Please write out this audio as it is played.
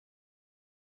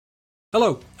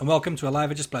Hello, and welcome to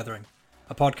Alive or Just Blethering,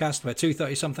 a podcast where two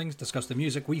 30-somethings discuss the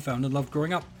music we found and loved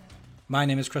growing up. My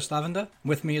name is Chris Lavender, and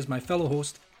with me is my fellow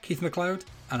host, Keith McLeod,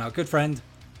 and our good friend,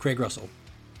 Craig Russell.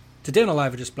 Today on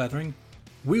Alive or Just Blethering,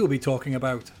 we will be talking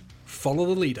about Follow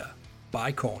the Leader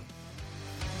by Korn.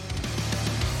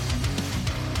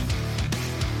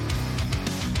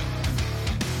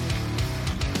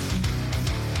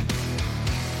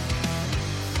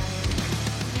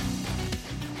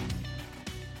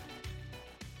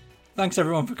 Thanks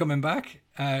everyone for coming back.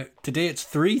 Today it's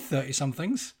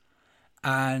 30-somethings,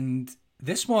 and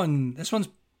this one's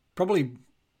probably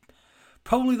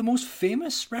the most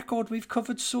famous record we've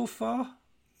covered so far.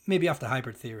 Maybe after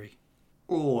Hybrid Theory.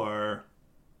 Or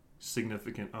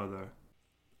Significant Other.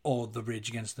 Or the Rage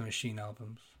Against the Machine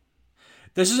albums.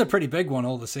 This is a pretty big one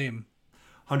all the same.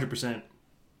 100%.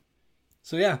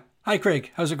 So yeah. Hi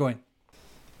Craig, how's it going?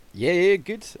 Yeah,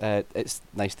 good. It's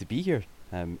nice to be here.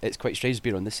 It's quite strange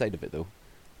being on this side of it though,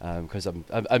 because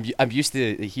I'm used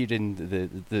to hearing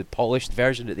the polished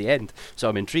version at the end, so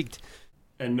I'm intrigued.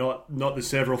 And not the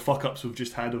several fuck-ups we've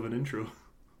just had of an intro.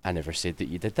 I never said that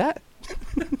you did that.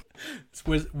 It's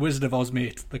Wizard of Oz,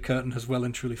 mate. The curtain has well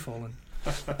and truly fallen.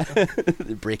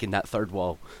 Breaking that third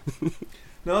wall.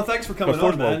 No, thanks for coming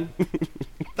on, man.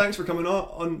 Thanks for coming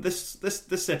on.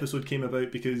 This episode came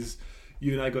about because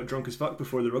you and I got drunk as fuck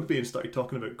before the rugby and started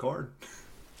talking about Korn.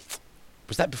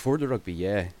 Was that before the rugby?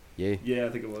 Yeah. Yeah, I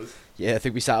think it was. Yeah, I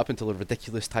think we sat up until a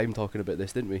ridiculous time talking about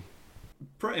this, didn't we?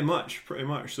 Pretty much.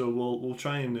 So we'll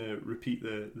try and repeat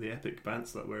the epic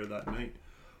bants that were that night.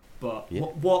 But yeah.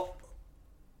 What?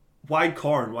 Why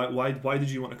Korn? Why did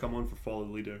you want to come on for Follow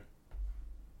the Leader?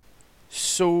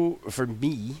 So for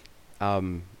me,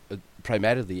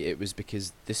 primarily it was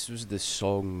because this was the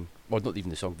song, or not even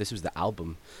the song. This was the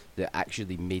album that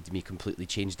actually made me completely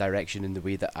change direction in the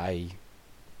way that I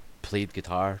played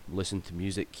guitar, listened to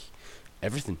music,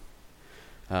 everything.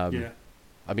 Yeah.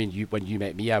 I mean, when you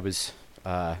met me, I was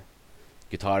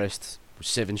guitarist,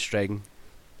 7-string,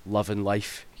 loving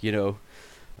life, you know.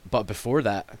 But before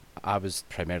that, I was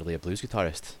primarily a blues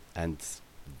guitarist, and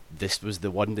this was the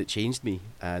one that changed me,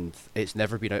 and it's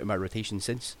never been out of my rotation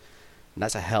since. And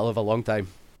that's a hell of a long time.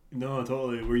 No,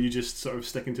 totally. Were you just sort of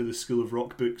sticking to the School of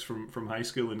Rock books from high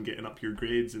school and getting up your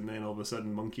grades, and then all of a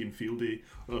sudden Monkey and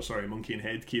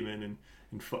Head came in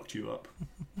and fucked you up?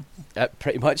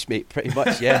 Pretty much, mate. Pretty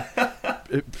much, yeah.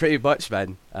 Pretty much,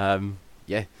 man.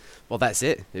 Yeah. Well, that's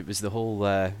it. It was the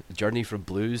whole journey from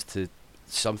blues to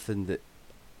something that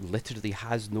literally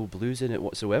has no blues in it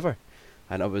whatsoever.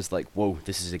 And I was like, whoa,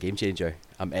 this is a game changer.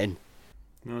 I'm in.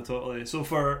 No, totally. So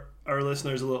for our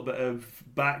listeners, a little bit of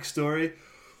backstory.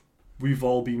 We've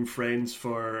all been friends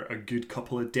for a good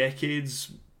couple of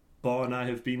decades. Baw and I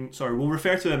have been... Sorry, we'll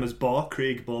refer to him as Baw,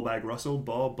 Craig Ballbag Russell,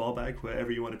 Ballbag,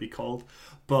 whatever you want to be called.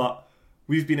 But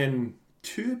we've been in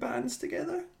 2 bands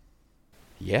together.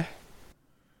 Yeah.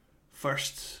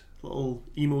 First little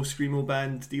emo screamo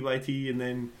band, DYT, and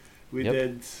then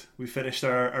we finished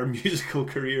our musical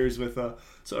careers with a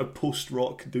sort of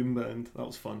post-rock doom band. That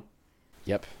was fun.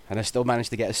 Yep. And I still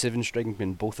managed to get a 7-string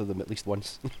in both of them at least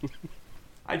once.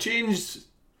 I changed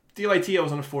DYT. I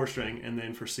was on a 4-string, and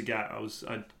then for Sagat,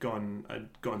 I'd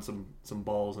gone some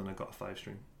balls, and I got a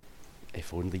 5-string.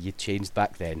 If only you changed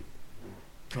back then.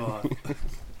 Oh,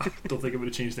 I don't think it would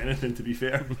have changed anything, to be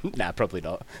fair. Nah, probably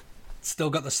not. Still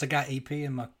got the Sagat EP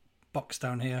in my box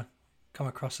down here. Come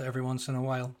across it every once in a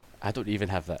while. I don't even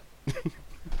have that.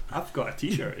 I've got a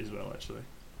t-shirt as well, actually.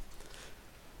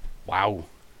 Wow.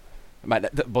 Man,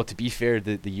 but to be fair,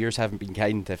 the years haven't been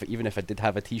kind. Even if I did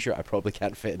have a t-shirt, I probably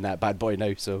can't fit in that bad boy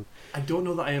now, so... I don't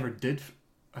know that I ever did.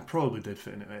 I probably did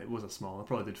fit in it. It was a small. I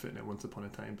probably did fit in it once upon a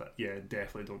time, but yeah,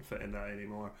 definitely don't fit in that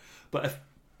anymore. But if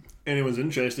anyone's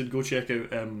interested, go check out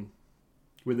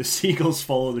Where the Seagulls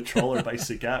Follow the Trawler by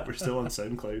Sagat. We're still on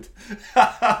SoundCloud.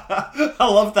 I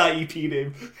love that EP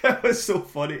name. It was so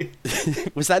funny.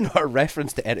 Was that not a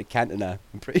reference to Eric Cantona?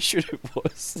 I'm pretty sure it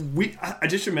was. I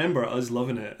just remember us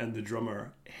loving it and the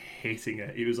drummer hating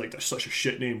it. He was like, "That's such a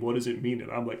shit name. What does it mean?"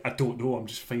 And I'm like, "I don't know. I'm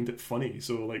just find it funny."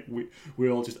 So like we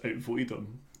all just outvoted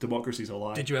him. Democracy's a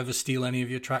lie. Did you ever steal any of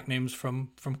your track names from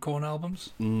Korn albums?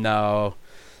 No,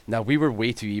 we were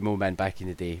way too emo, man, back in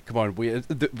the day. Come on,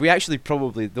 we actually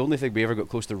probably, the only thing we ever got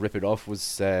close to ripping off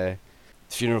was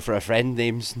Funeral for a Friend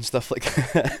names and stuff like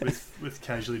that. with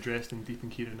casually dressed in Deep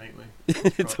and Keira Knightley.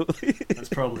 Totally. That's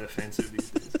probably offensive these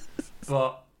days.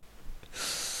 But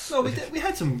no, we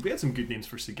had some good names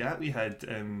for Sagat. We had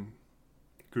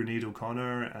Grenade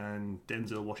O'Connor and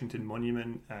Denzel Washington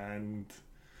Monument, and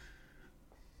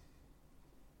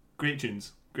great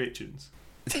tunes.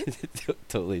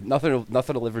 Totally. Nothing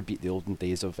will ever beat the olden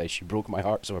days of She Broke My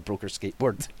Heart, so I broke her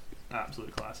skateboard.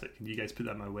 Absolute classic. You guys put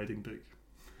that in my wedding book.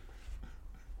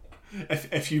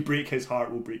 If you break his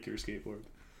heart, we'll break your skateboard.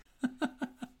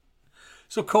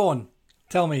 So, Korn,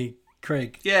 tell me,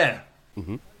 Craig. Yeah.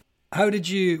 Mm-hmm. How did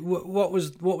you? What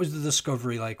was the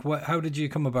discovery like? How did you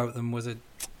come about them? Was it?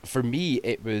 For me,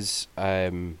 it was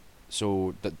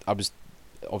so that I was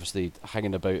obviously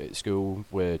hanging about at school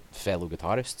with fellow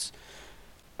guitarists,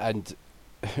 and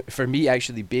for me,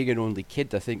 actually being an only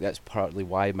kid, I think that's partly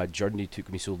why my journey took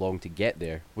me so long to get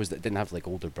there. Was that I didn't have like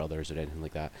older brothers or anything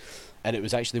like that, and it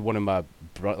was actually one of my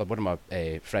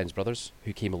friend's brothers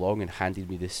who came along and handed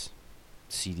me this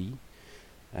CD.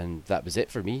 And that was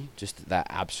it for me. Just that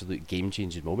absolute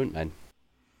game-changing moment, man.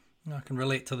 I can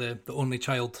relate to the only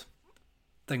child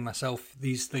thing myself.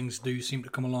 These things do seem to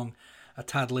come along a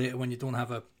tad later when you don't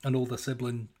have an older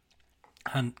sibling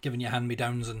giving you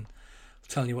hand-me-downs and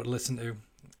telling you what to listen to.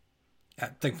 I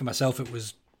think for myself it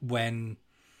was when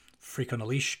Freak on a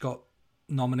Leash got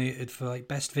nominated for like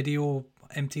Best Video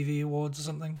MTV Awards or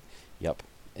something. Yep.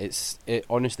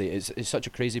 Honestly, it's such a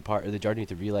crazy part of the journey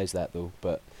to realise that though.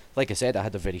 But like I said, I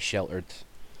had a very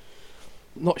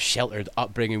not sheltered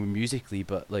upbringing musically,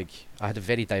 but like I had a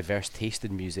very diverse taste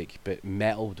in music, but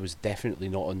metal was definitely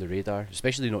not on the radar,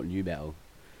 especially not new metal.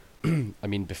 I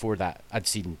mean, before that, I'd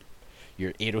seen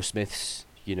your Aerosmiths,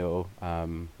 I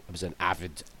was an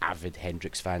avid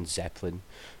Hendrix fan, Zeppelin,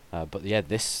 but yeah,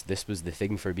 this was the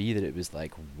thing for me that it was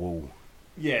like, whoa.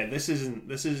 Yeah, this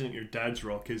isn't your dad's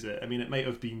rock, is it? I mean, it might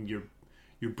have been your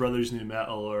brother's new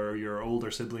metal or your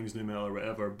older siblings' new metal or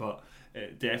whatever, but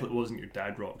it definitely wasn't your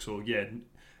dad rock. So yeah,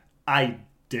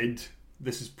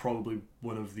 this is probably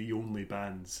one of the only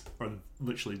bands, or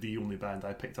literally the only band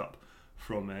I picked up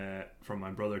from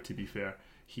my brother, to be fair.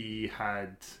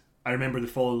 I remember the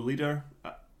Follow the Leader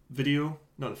video,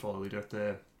 not the Follow the Leader,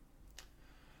 the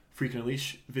Freak on a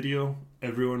Leash video.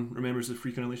 Everyone remembers the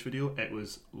Freak on a Leash video. It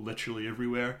was literally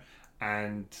everywhere,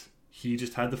 and he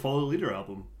just had the Follow the Leader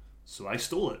album. So I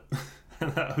stole it.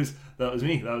 And that was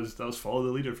me. That was Follow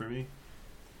the Leader for me.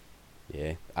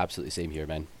 Yeah, absolutely same here,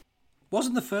 man.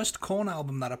 Wasn't the first Korn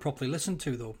album that I properly listened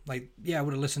to though. Like, yeah, I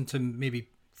would have listened to maybe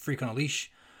Freak on a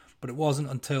Leash, but it wasn't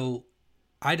until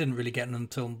I didn't really get it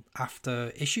until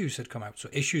after Issues had come out. So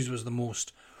Issues was the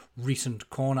most recent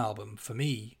Korn album for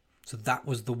me. So that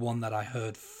was the one that I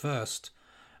heard first,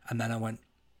 and then I went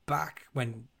back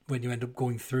when you end up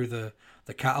going through the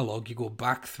catalogue, you go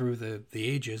back through the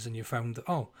ages and you found,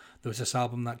 there was this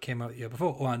album that came out the year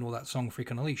before. Oh, I know that song,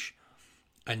 Freak on a Leash.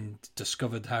 And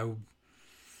discovered how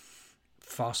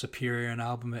far superior an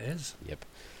album it is. Yep.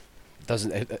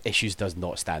 Issues does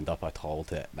not stand up at all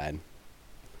to it, man.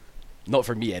 Not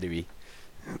for me, anyway.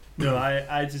 No,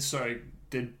 I just sort of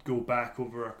did go back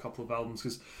over a couple of albums,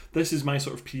 because this is my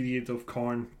sort of period of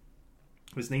Korn.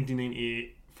 It was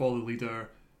 1998, Follow the Leader,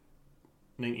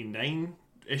 99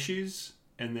 Issues,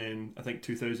 and then I think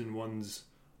 2001's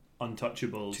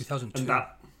Untouchables. 2002. And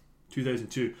that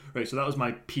 2002. Right, so that was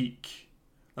my peak.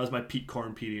 That was my peak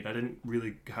Korn period. I didn't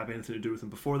really have anything to do with them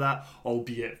before that,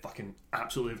 albeit fucking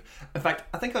absolutely. In fact,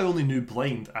 I think I only knew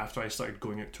Blind after I started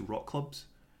going out to rock clubs,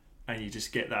 and you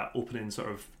just get that opening sort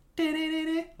of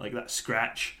like that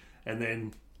scratch, and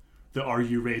then the Are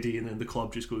You Ready, and then the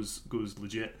club just goes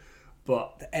legit.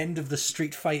 But the end of the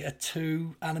Street Fighter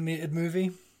 2 animated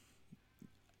movie,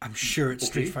 I'm sure it's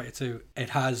Street Fighter 2.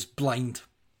 It has Blind,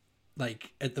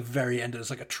 like at the very end. It's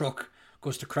like a truck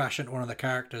goes to crash into one of the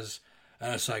characters,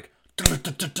 and it's like, and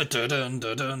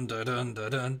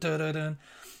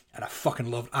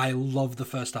I love the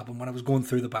first album. When I was going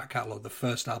through the back catalogue, the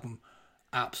first album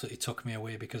absolutely took me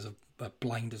away because of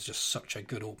Blind is just such a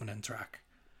good opening track.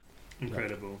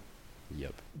 Incredible.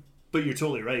 Yep. But you're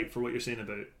totally right for what you're saying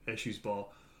about Issues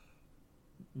Ball.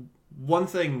 One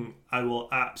thing I will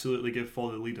absolutely give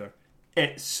Follow the Leader,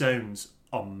 it sounds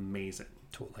amazing.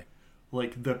 Totally.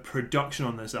 Like, the production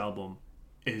on this album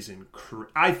is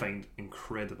I find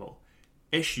incredible.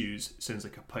 Issues sounds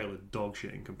like a pile of dog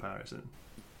shit in comparison.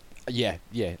 Yeah.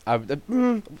 Yes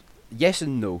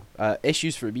and no.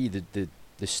 Issues for me, the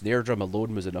snare drum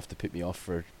alone was enough to put me off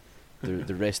for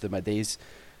the rest of my days.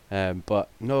 But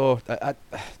no,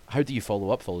 how do you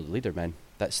follow the Leader, man?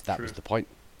 That True. Was the point.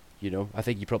 I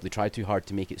think you probably tried too hard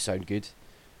to make it sound good.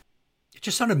 It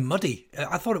just sounded muddy.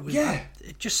 I thought it was. Yeah.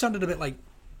 It just sounded a bit like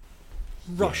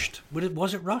rushed. Yeah.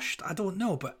 Was it rushed? I don't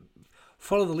know. But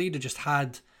Follow the Leader just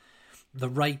had the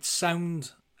right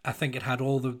sound. I think it had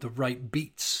all the right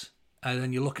beats. And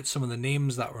then you look at some of the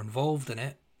names that were involved in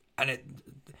it, and it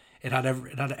had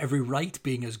every right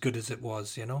being as good as it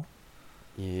was. Yeah.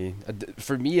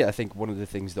 For me, I think one of the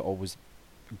things that always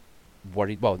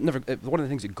worried. Well, never. One of the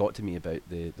things that got to me about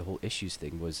the whole Issues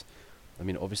thing was, I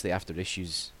mean, obviously after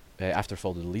Issues, after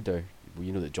Follow the Leader, well,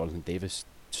 you know that Jonathan Davis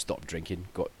stopped drinking,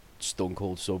 got stone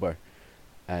cold sober,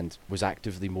 and was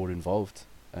actively more involved.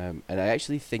 And I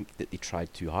actually think that they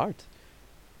tried too hard.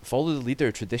 Follow the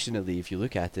Leader, traditionally, if you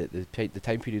look at it, the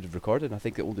time period of recording, I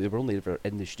think that they were only ever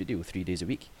in the studio 3 days a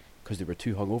week because they were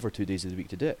too hungover 2 days of the week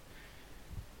to do it.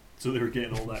 So they were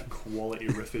getting all that quality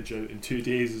riffage out in 2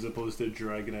 days as opposed to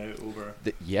dragging out over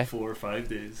 4 or 5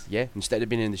 days. Yeah, instead of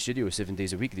being in the studio 7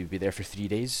 days a week, they'd be there for 3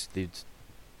 days. They'd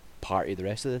party the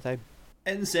rest of the time.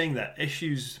 In saying that,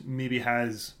 Issues maybe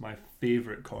has my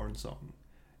favourite Korn song,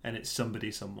 and it's Somebody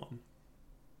Someone.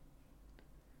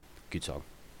 Good song.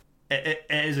 It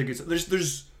is a good song.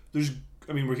 There's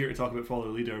I mean, we're here to talk about Follow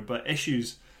the Leader, but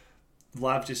Issues,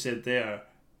 Lav just said there,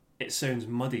 it sounds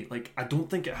muddy. Like, I don't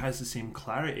think it has the same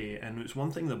clarity, and it's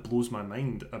one thing that blows my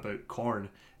mind about Korn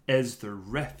is their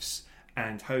riffs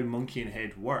and how Monkey and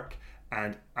Head work,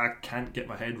 and I can't get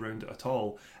my head around it at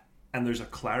all. And there's a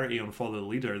clarity on Follow the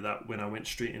Leader that when I went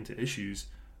straight into Issues,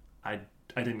 I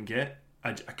didn't get.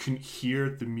 I couldn't hear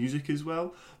the music as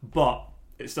well, but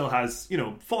it still has, you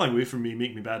know, Falling Away From Me,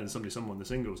 Make Me Bad, and Somebody Someone, the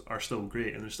singles are still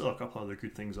great, and there's still a couple other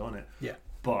good things on it. Yeah.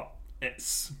 But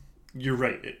you're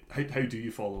right. How do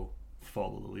you follow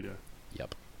the leader?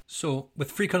 Yep. So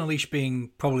with Freak on a Leash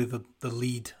being probably the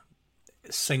lead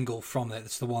single from it,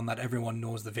 it's the one that everyone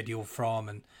knows the video from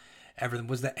and everything.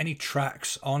 Was there any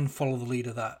tracks on Follow the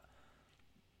Leader that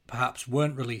perhaps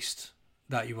weren't released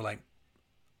that you were like,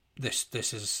 this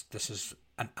is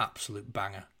an absolute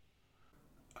banger?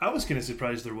 I was kind of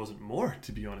surprised there wasn't more,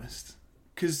 to be honest,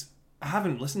 because I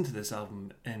haven't listened to this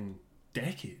album in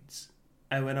decades.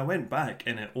 And when I went back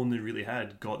and it only really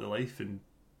had Got the Life and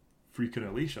Freak on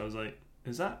a Leash, I was like,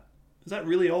 is that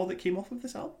really all that came off of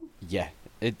this album? Yeah,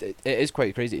 it is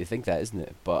quite crazy to think that, isn't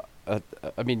it? But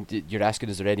I mean, you're asking,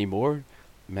 is there any more?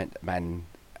 Man,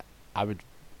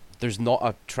 there's not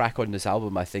a track on this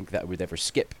album I think that I would ever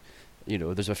skip. You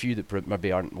know, there's a few that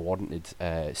maybe aren't warranted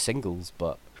singles,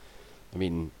 but I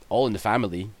mean, All in the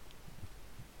Family,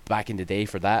 back in the day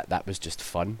for that was just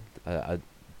fun.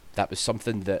 That was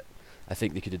something that I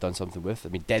think they could have done something with. I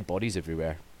mean, Dead Bodies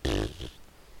Everywhere.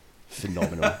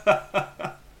 Phenomenal.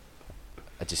 I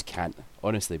just can't.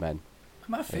 Honestly, man.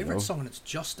 My favourite song, and it's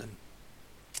Justin.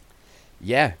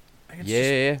 Yeah.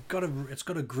 It's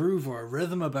got a groove or a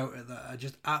rhythm about it that I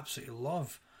just absolutely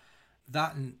love.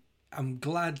 That, and I'm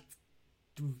glad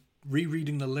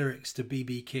rereading the lyrics to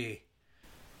BBK.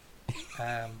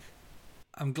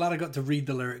 I'm glad I got to read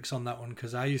the lyrics on that one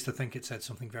because I used to think it said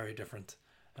something very different,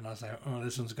 and I was like, oh,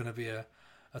 this one's going to be a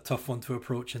tough one to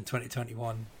approach in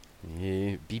 2021.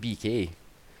 Yeah, BBK.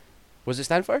 What does it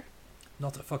stand for?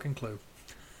 Not a fucking clue.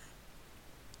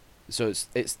 So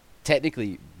it's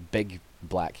technically Big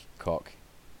Black Cock,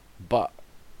 but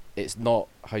it's not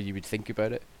how you would think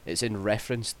about it. It's in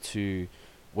reference to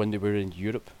when they were in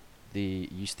Europe. They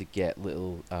used to get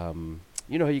little,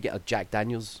 you know how you get a Jack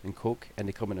Daniels and Coke and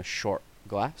they come in a short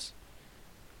glass?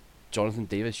 Jonathan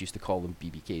Davis used to call them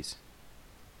BBKs.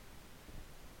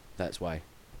 That's why.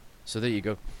 So there you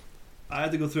go. I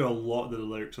had to go through a lot of the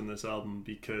lyrics on this album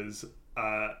because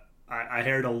I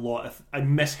heard a lot I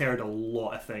misheard a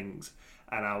lot of things,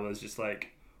 and I was just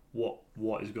like, what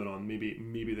is going on?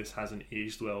 Maybe this hasn't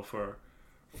aged well for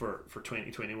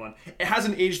 2021. It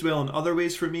hasn't aged well in other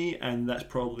ways for me, and that's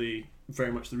probably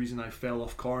very much the reason I fell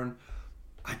off Korn.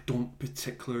 I don't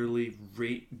particularly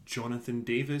rate Jonathan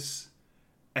Davis.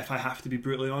 If I have to be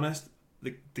brutally honest,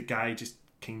 the guy just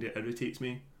kind of irritates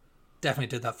me. Definitely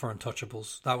did that for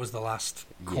Untouchables. That was the last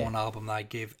Korn album that I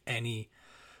gave any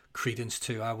credence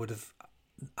to. I would have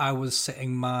been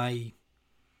sitting my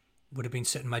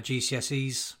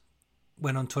GCSEs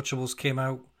when Untouchables came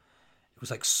out. It was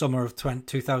like summer of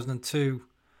 2002.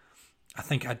 I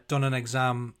think I'd done an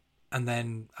exam, and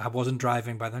then I wasn't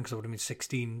driving by then because I would have been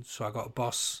 16. So I got a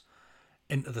bus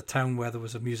into the town where there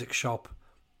was a music shop,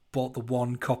 bought the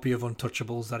one copy of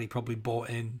Untouchables that he probably bought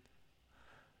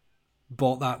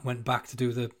that, went back to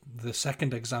do the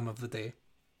second exam of the day.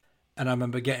 And I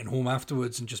remember getting home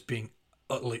afterwards and just being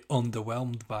utterly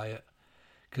underwhelmed by it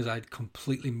because I'd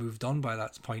completely moved on by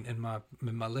that point in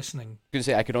my listening.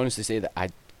 I can honestly say that I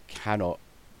cannot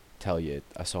tell you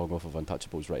a song off of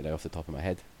Untouchables right now off the top of my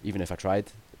head, even if I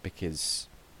tried, because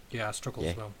I struggle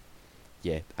as well.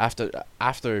 Yeah,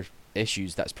 after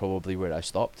Issues, that's probably where I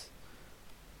stopped.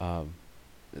 Not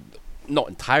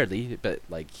entirely, but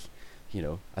like, you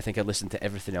know, I think I listened to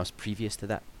everything else previous to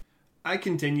that. I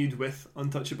continued with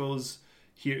Untouchables,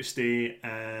 Here to Stay,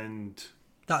 and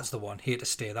that's the one, Here to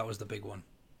Stay. That was the big one.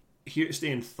 Here to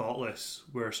Stay and Thoughtless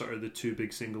were sort of the two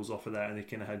big singles off of that, and they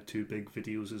kind of had two big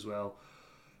videos as well.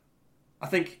 I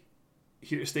think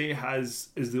Here to Stay is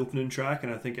the opening track,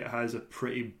 and I think it has a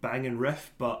pretty banging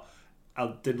riff, but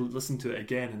I did listen to it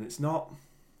again, and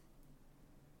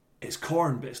it's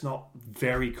Korn, but it's not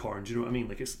very Korn. Do you know what I mean?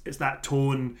 Like it's that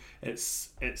tone. It's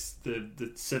the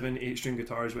 7-8 string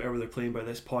guitars, whatever they're playing by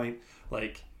this point.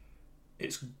 Like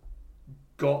it's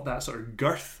got that sort of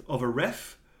girth of a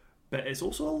riff, but it's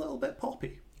also a little bit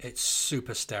poppy. It's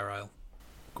super sterile,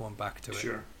 going back to it.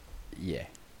 Sure. Yeah.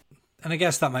 And I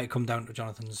guess that might come down to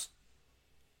Jonathan's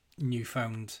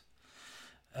newfound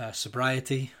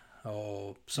sobriety,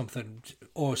 or something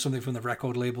from the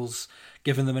record labels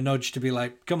giving them a nudge to be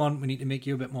like, come on, we need to make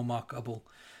you a bit more marketable.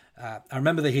 I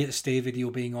remember the Here to Stay video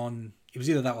being on, it was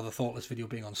either that or the Thoughtless video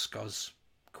being on Scuzz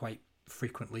quite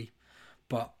frequently.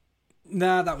 But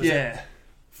nah, that was it.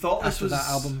 Thoughtless After was that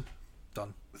album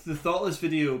done. The Thoughtless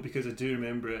video, because I do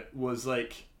remember it, was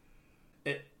like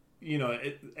it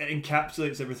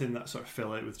encapsulates everything that sort of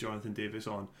fell out with Jonathan Davis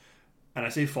on. And I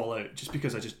say fall out just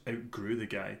because I just outgrew the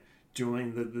guy. Do you know what I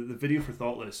mean? The video for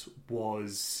Thoughtless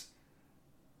was,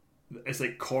 it's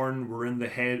like Korn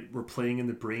we're playing in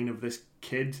the brain of this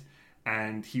kid,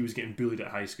 and he was getting bullied at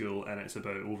high school, and it's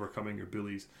about overcoming your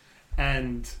bullies.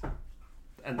 And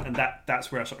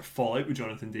that's where I sort of fall out with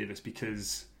Jonathan Davis,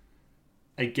 because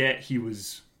I get he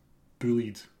was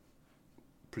bullied,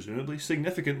 presumably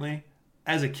significantly,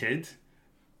 as a kid.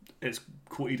 It's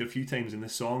quoted a few times in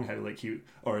this song how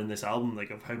in this album,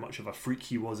 like, of how much of a freak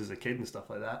he was as a kid and stuff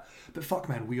like that. But fuck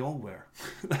man, we all were.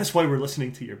 That's why we're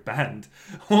listening to your band.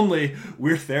 Only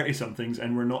we're 30-somethings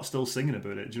and we're not still singing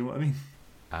about it. Do you know what I mean?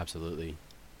 Absolutely.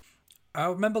 I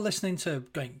remember listening to,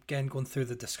 going through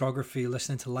the discography,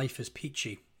 listening to Life is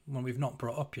Peachy, one we've not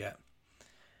brought up yet.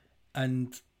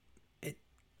 And it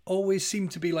always seemed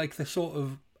to be like the sort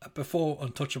of, before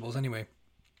Untouchables anyway,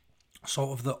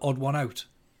 sort of the odd one out.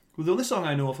 Well, the only song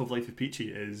I know of Life is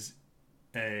Peachy is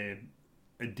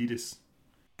Adidas.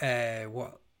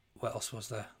 What else was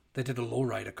there? They did a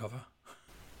Lowrider cover.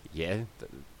 Yeah,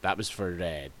 that was for...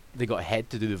 they got Head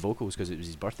to do the vocals because it was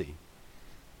his birthday.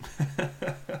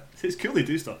 It's cool they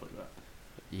do stuff like that.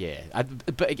 Yeah,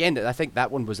 but again, I think that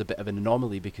one was a bit of an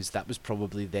anomaly because that was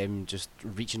probably them just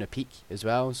reaching a peak as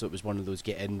well. So it was one of those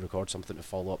get in, record something to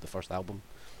follow up the first album,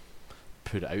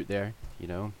 put it out there, you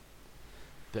know.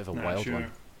 Bit of a wild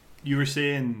one. You were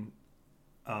saying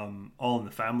All in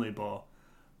the Family, but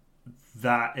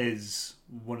that is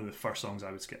one of the first songs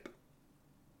I would skip.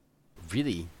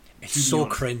 Really? It's so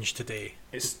cringe today.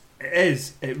 It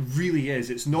is. It really is.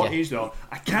 It's not aged well.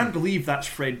 I can't believe that's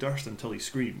Fred Durst until he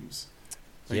screams.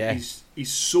 Like, yeah.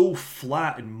 He's so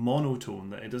flat and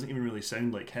monotone that it doesn't even really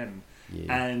sound like him.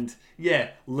 Yeah. And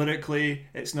lyrically,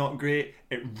 it's not great.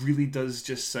 It really does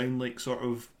just sound like sort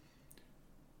of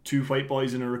two white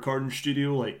boys in a recording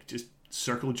studio, like just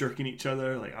circle jerking each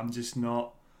other. Like, I'm just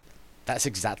not. That's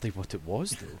exactly what it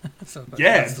was, though.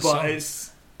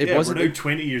 It wasn't. We're now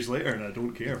 20 years later, and I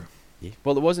don't care. Yeah.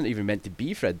 Well, it wasn't even meant to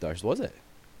be Fred Durst, was it?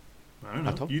 I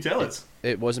don't know. You tell us.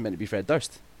 It wasn't meant to be Fred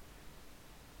Durst.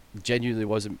 Genuinely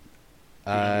wasn't.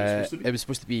 It was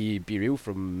supposed to be Be Real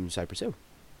from Cypress Hill.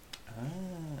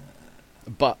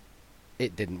 But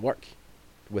it didn't work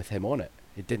with him on it.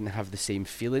 It didn't have the same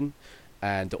feeling.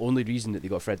 And the only reason that they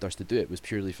got Fred Durst to do it was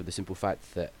purely for the simple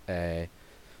fact that...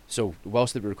 so,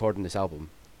 whilst they were recording this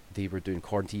album, they were doing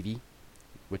Korn TV,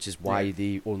 which is why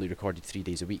they only recorded 3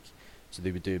 days a week. So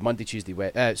they would do Monday, Tuesday,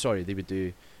 they would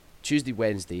do Tuesday,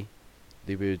 Wednesday,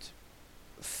 they would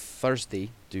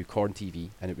Thursday do Korn TV,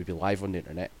 and it would be live on the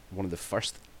internet. One of the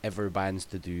first ever bands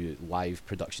to do live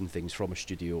production things from a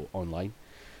studio online.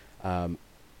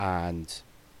 And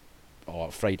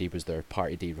Friday was their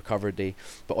party day, recover day.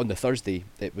 But on the Thursday,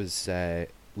 it was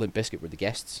Limp Bizkit were the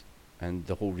guests, and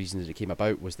the whole reason that it came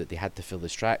about was that they had to fill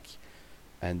this track,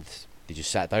 and they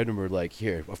just sat down and were like,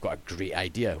 "Here, I've got a great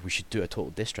idea. We should do a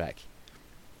total diss track."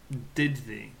 Did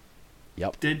they?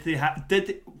 Yep. Did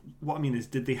they? What I mean is,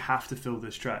 did they have to fill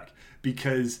this track?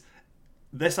 Because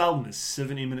this album is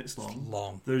 70 minutes long. It's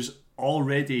long. There's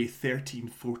already 13,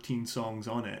 14 songs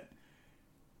on it.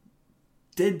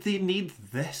 Did they need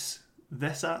this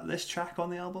track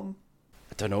on the album?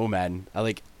 I don't know, man.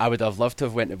 I would have loved to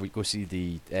have went and go see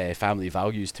the Family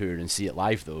Values tour and see it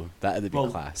live, though. That would have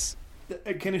been class.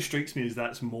 It kind of strikes me as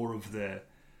that's more of the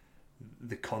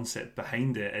concept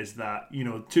behind it, is that, you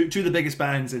know, two of the biggest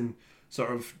bands in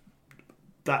sort of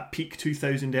that peak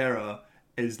 2000 era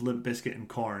is Limp Bizkit and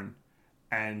Korn,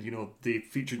 and, you know, they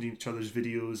featured in each other's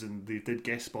videos and they did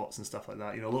guest spots and stuff like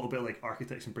that, you know, a little bit like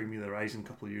Architects and Bring Me the Horizon a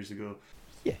couple of years ago.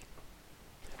 Yeah.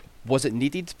 Was it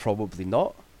needed? Probably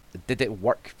not. Did it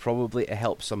work probably to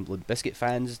help some Limp Bizkit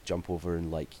fans jump over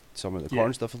and like some of the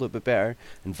Korn stuff a little bit better,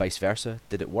 and vice versa?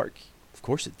 Did it work? Of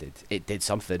course it did. It did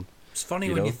something. It's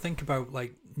funny when you think about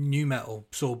like new metal.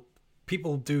 So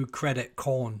people do credit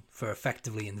Korn for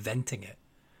effectively inventing it.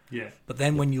 Yeah. But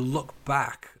then when you look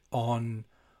back on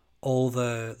all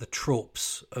the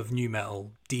tropes of new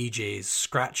metal, DJs,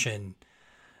 scratching,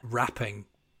 rapping,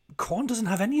 Korn doesn't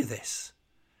have any of this.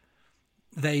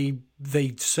 They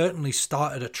certainly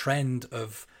started a trend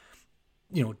of,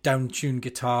 you know, down-tuned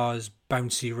guitars,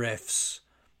 bouncy riffs,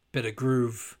 bit of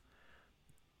groove.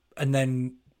 And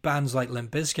then bands like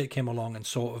Limp Bizkit came along and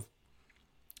sort of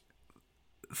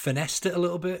finessed it a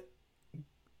little bit,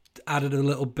 added a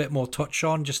little bit more touch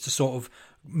on just to sort of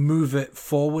move it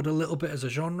forward a little bit as a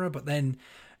genre. But then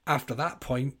after that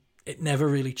point, it never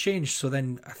really changed. So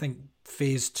then I think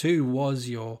phase 2 was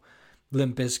your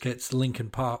Limp Bizkit's, Linkin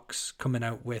Park's coming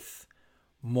out with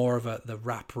more of the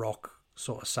rap rock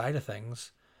sort of side of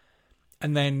things.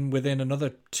 And then within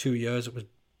another 2 years, it was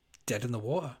dead in the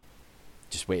water.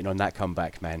 Just waiting on that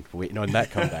comeback, man. Waiting on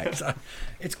that comeback.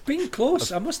 It's been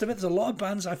close. I must admit, there's a lot of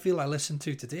bands I feel I listen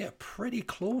to today are pretty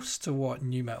close to what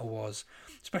new metal was,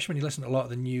 especially when you listen to a lot of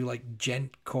the new like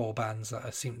gent-core bands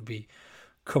that seem to be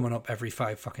coming up every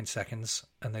 5 fucking seconds,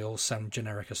 and they all sound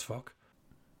generic as fuck.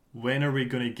 When are we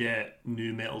going to get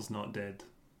New Metal's Not Dead?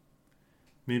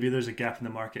 Maybe there's a gap in the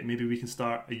market. Maybe we can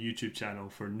start a YouTube channel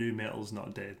for New Metal's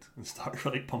Not Dead and start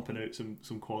like pumping out some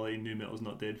quality New Metal's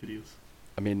Not Dead videos.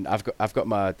 I mean, I've got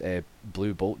my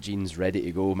blue Bolt jeans ready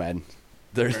to go, man.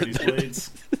 Bernie's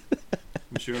blades.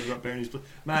 I'm sure I've got Bernie's blades.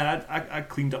 Man, I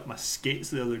cleaned up my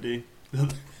skates the other day.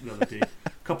 A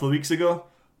couple of weeks ago.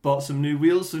 Bought some new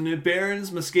wheels, some new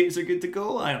bearings. My skates are good to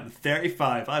go. I am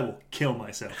 35. I will kill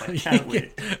myself. I can't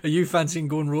wait. Are you fancying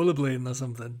going rollerblading or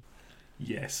something?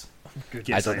 Yes. Good.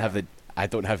 Yes, I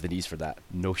don't have the knees for that.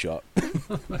 No shot.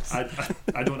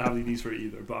 I don't have the knees for it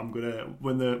either. But I'm gonna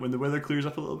when the weather clears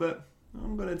up a little bit,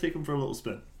 I'm gonna take them for a little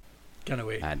spin. Can't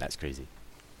wait. Man, that's crazy.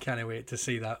 Can't wait to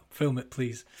see that. Film it,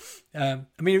 please. I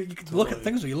mean, you can look at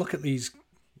things. When you look at these,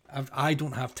 I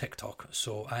don't have TikTok,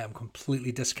 so I am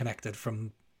completely disconnected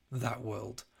from that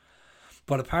world.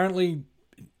 But apparently,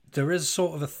 there is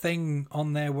sort of a thing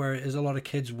on there where it is a lot of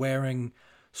kids wearing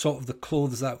sort of the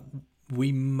clothes that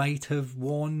we might have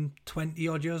worn 20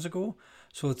 odd years ago.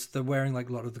 So they're wearing like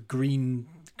a lot of the green,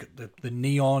 the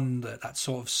neon, that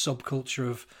sort of subculture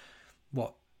of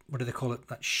what do they call it?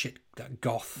 That shit, that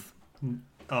goth.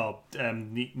 Oh,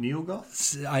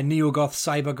 neo-goth? Neo-goth,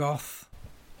 cyber-goth.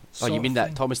 Oh, you mean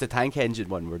that Thomas the Tank Engine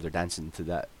one where they're dancing to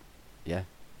that? Yeah.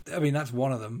 I mean, that's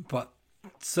one of them, but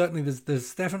certainly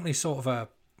there's definitely sort of a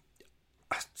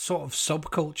sort of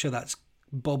subculture that's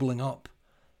bubbling up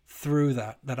through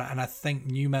that, and I think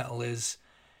new metal is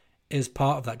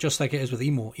part of that, just like it is with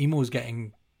emo. Emo is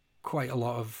getting quite a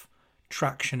lot of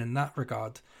traction in that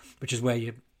regard, which is where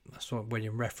you're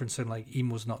referencing like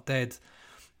Emo's Not Dead.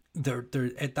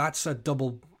 That's a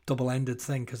double-ended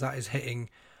thing, because that is hitting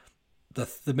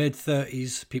the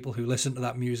mid-30s, people who listen to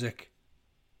that music,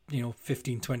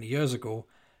 15, 20 years ago,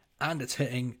 and it's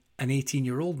hitting an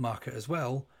 18-year-old market as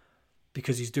well,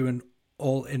 because he's doing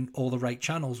all the right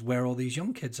channels where all these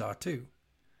young kids are too.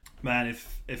 Man,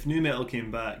 if new metal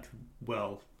came back,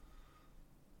 well,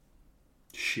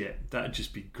 shit, that'd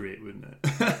just be great, wouldn't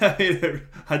it?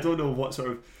 I don't know what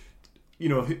sort of,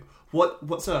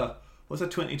 what's a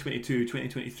 2022,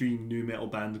 2023 new metal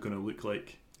band going to look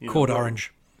like? Code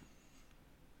Orange.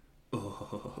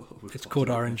 Oh, it's Code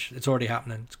Orange. It's already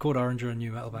happening. It's Code Orange are a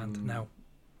new metal band now.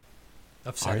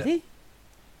 I've said it. Are they?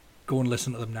 Go and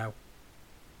listen to them now.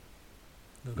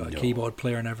 They've got a keyboard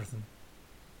player and everything.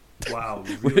 Wow.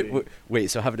 Really?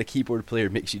 Wait, so having a keyboard player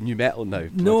makes you new metal now?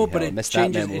 No, but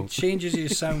it changes your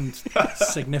sound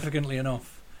significantly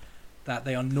enough that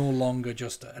they are no longer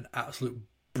just an absolute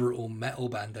brutal metal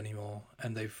band anymore,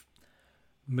 and they've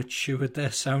matured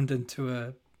their sound into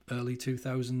a early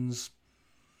 2000s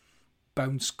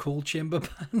bounce cold chamber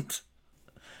band.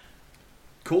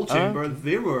 Cold Chamber,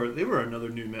 they were another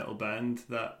new metal band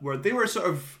they were sort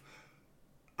of.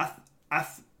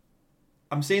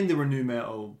 I'm saying they were new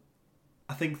metal.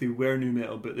 I think they were new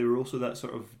metal, but they were also that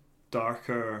sort of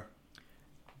darker,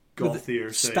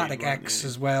 gothier side. Static X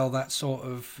as well. That sort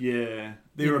of. Yeah,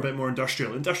 they were a bit more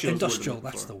industrial. Industrial.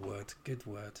 That's the word. Good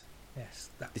word. Yes.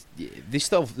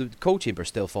 The Cold Chamber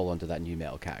still fall under that new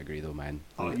metal category, though, man.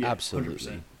 Oh yeah,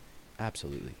 absolutely, 100%.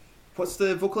 Absolutely. What's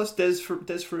the vocalist? Des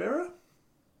Ferreira?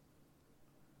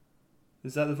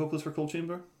 Is that the vocalist for Cold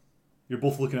Chamber? You're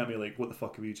both looking at me like, what the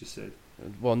fuck have you just said?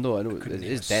 Well, no, I know it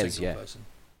is Des, yeah. Person.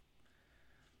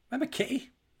 Remember Kitty?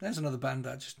 There's another band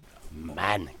that just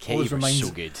Man, Katie always was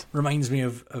so good. reminds me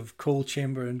of Cold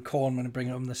Chamber and Korn when I bring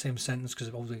it up in the same sentence because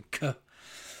it always like, K.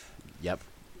 Yep.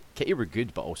 Katie were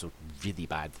good, but also really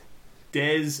bad.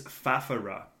 Des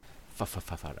Fafara.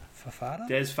 Fafara. Fafara?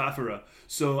 Des Fafara.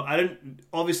 So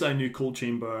obviously I knew Cold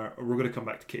Chamber. We're going to come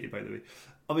back to Katie, by the way.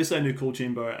 Obviously I knew Cold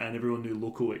Chamber and everyone knew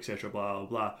Loco, etc. Blah blah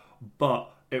blah.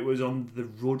 But it was on the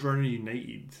Roadrunner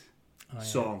United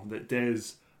song that Des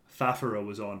Fafara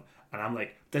was on, and I'm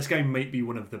like, this guy might be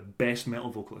one of the best metal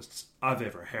vocalists I've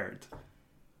ever heard.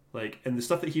 Like, and the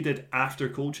stuff that he did after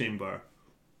Cold Chamber,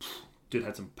 dude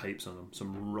had some pipes on him,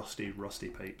 some rusty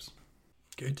pipes.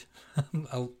 Good.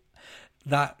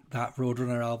 That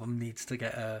Roadrunner album needs to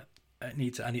get I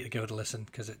need to give it a listen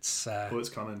because it's It's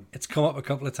coming. It's come up a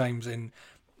couple of times in,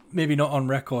 maybe not on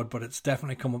record, but it's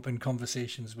definitely come up in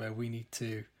conversations where we need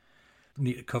to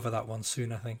cover that one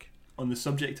soon, I think. On the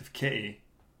subject of Kitty,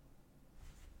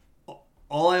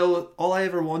 all I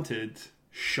ever wanted,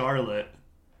 Charlotte,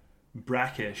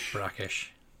 Brackish.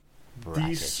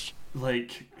 These,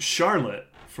 like, Charlotte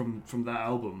from that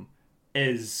album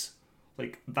is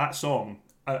like that song.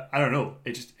 I don't know.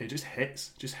 It just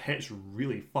hits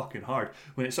really fucking hard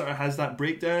when it sort of has that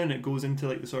breakdown. It goes into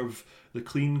like the sort of the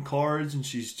clean chords, and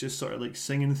she's just sort of like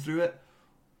singing through it.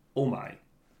 Oh my,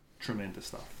 tremendous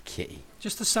stuff. Kitty.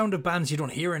 Just the sound of bands you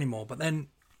don't hear anymore. But then,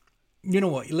 you know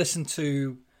what? You listen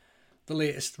to the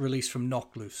latest release from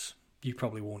Knock Loose. You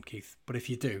probably won't, Keith, but if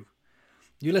you do,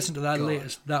 you listen to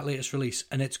that latest release,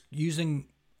 and it's using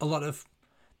a lot of.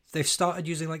 They've started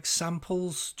using like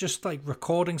samples, just like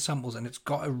recording samples, and it's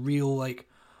got a real like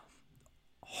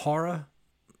horror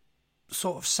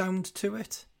sort of sound to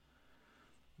it.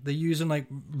 They're using like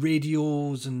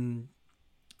radios and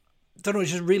I don't know,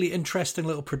 it's just really interesting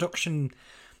little production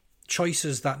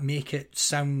choices that make it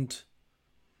sound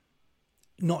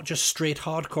not just straight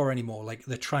hardcore anymore. Like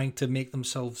they're trying to make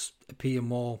themselves appear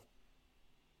more,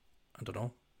 I don't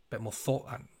know, a bit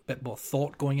more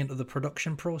thought going into the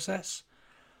production process.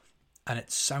 And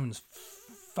it sounds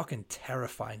fucking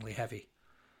terrifyingly heavy.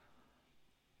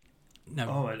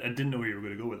 Now, I didn't know where you were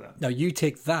going to go with that. Now you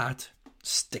take that,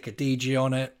 stick a DJ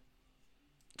on it,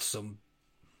 some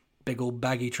big old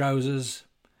baggy trousers,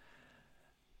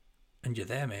 and you're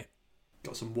there, mate.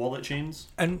 Got some wallet chains.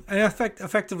 And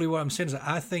effectively what I'm saying is that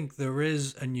I think there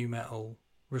is a new metal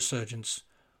resurgence.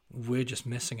 We're just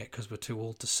missing it because we're too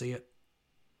old to see it.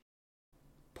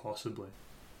 Possibly.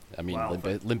 I mean, Wow.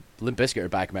 Limp Bizkit are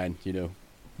back, man. You know,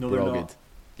 No, we're they're all not. good.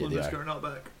 Yeah, Limp they Bizkit are. are not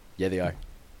back. Yeah, they are.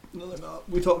 No, they're not.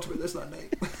 We talked about this that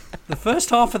night. The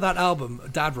first half of that album,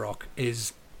 Dad Rock,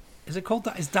 is it called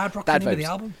that? Is Dad Rock Dad the name of the Vibes.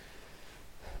 album?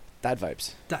 Dad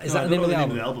vibes. Is that the name of the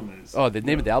album? is. Oh, the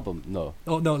name of the album? No.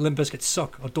 Oh no, Limp Bizkit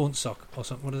Suck or Don't Suck or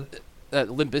something. What is it?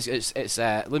 Limp Bizkit. It's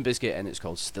Limp Bizkit, and it's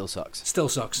called Still Sucks. Still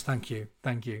Sucks. Thank you.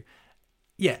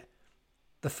 Yeah,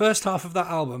 the first half of that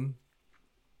album,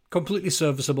 completely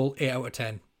serviceable, 8 out of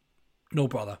 10, no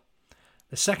bother.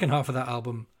 The second half of that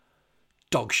album,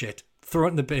 dog shit. Throw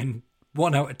it in the bin.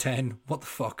 1 out of 10. What the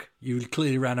fuck? You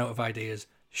clearly ran out of ideas.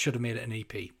 Should have made it an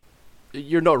EP.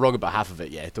 You're not wrong about half of it.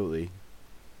 Yeah, totally.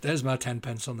 There's my 10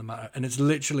 pence on the matter. And it's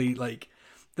literally like,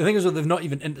 the thing is that they've not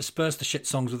even interspersed the shit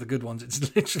songs with the good ones.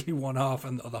 It's literally one half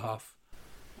and the other half.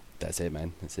 That's it,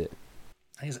 man. That's it.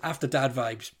 I guess after Dad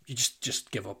Vibes, you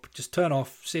just give up. Just turn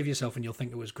off, save yourself, and you'll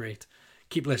think it was great.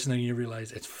 Keep listening and you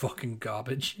realise it's fucking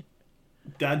garbage.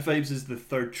 Dad Vibes is the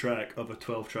third track of a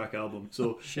 12-track album.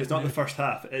 So Shit, it's not mate. the first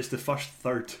half, it's the first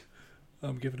third.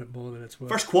 I'm giving it more than it's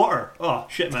worth. First quarter. Oh,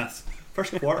 shit maths.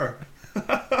 First quarter.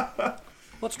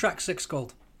 What's track 6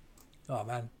 called? Oh,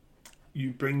 man. You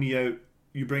bring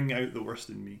out the worst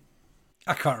in me.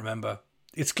 I can't remember.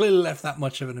 It's clearly left that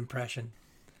much of an impression.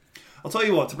 I'll tell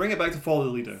you what, to bring it back to Follow the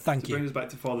Leader. Thank you. To bring us back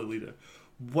to Follow the Leader.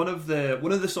 One of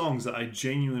the songs that I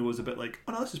genuinely was a bit like,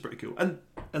 oh no, this is pretty cool. And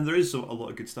there is a lot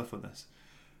of good stuff on this.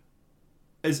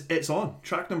 Is It's On,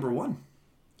 track number 1.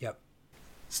 Yep.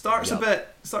 Starts a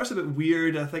bit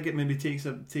weird. I think it maybe takes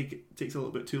a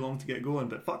little bit too long to get going,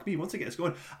 but fuck me, once it gets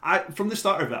going, from the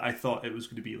start of it I thought it was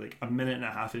going to be like a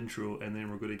 1.5-minute intro and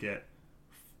then we're going to get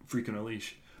Freak on a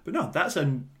Leash. But no, that's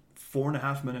a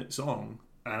 4.5-minute song,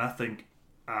 and I think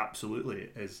absolutely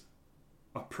it is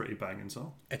a pretty banging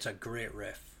song. It's a great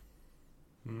riff.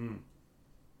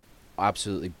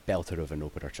 Absolutely belter of an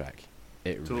opener track.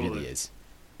 It Totally. really is.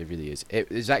 It really is. It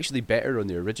is actually better on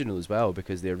the original as well,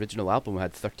 because the original album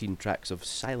had 13 tracks of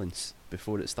silence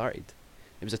before it started.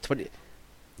 It was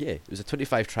a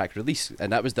 25 track release,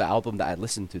 and that was the album that I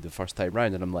listened to the first time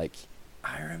round, and I'm like,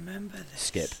 I remember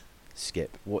this.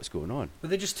 skip, what's going on? Were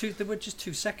they just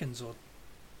 2 seconds or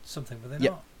something, were they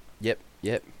Yep. not?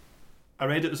 Yep. I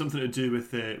read it was something to do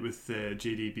with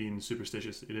JD being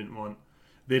superstitious.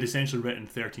 They'd essentially written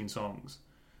 13 songs,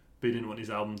 but he didn't want his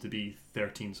album to be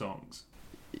 13 songs.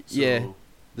 So, yeah.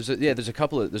 There's a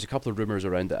couple of rumors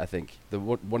around it. I think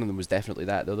one of them was definitely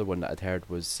that. The other one that I'd heard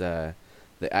was that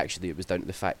actually it was down to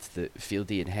the fact that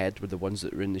Fieldy and Head were the ones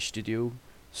that were in the studio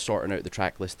sorting out the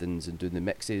track listings and doing the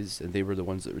mixes, and they were the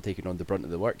ones that were taking on the brunt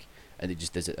of the work, and they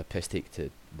just did it a piss take to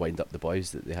wind up the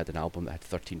boys that they had an album that had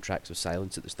 13 tracks of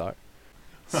silence at the start.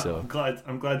 So I'm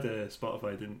glad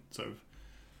Spotify didn't sort of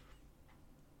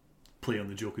play on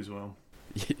the joke as well.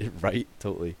 Right,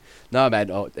 totally. No, man.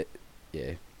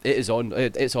 Yeah, it is on.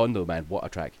 It's on though, man. What a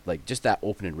track! Like just that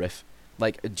opening riff.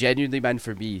 Like genuinely, man.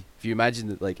 For me, if you imagine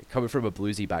that, like coming from a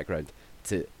bluesy background,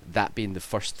 to that being the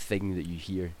first thing that you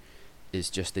hear, is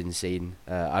just insane.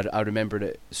 I remember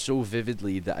it so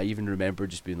vividly that I even remember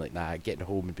just being like, getting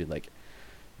home and being like,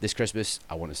 this Christmas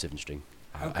I want a 7-string.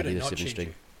 I need a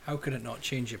 7-string. How could it not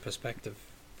change your perspective?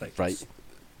 Like, right. It's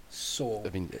so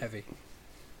heavy.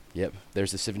 Yep,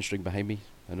 there's the 7-string behind me.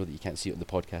 I know that you can't see it on the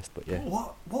podcast, but yeah.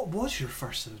 What was your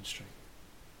first 7-string?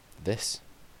 This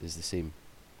is the same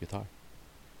guitar.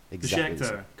 Exactly. The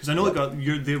Schecter, because I know it got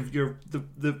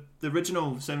the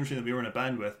original 7-string that we were in a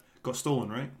band with got stolen,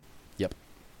 right? Yep.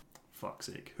 Fuck's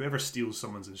sake! Whoever steals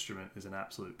someone's instrument is an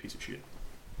absolute piece of shit.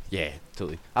 Yeah,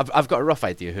 totally. I've got a rough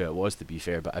idea who it was, to be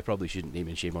fair, but I probably shouldn't name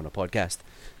and shame on a podcast.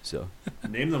 So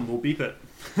name them, we'll beep it.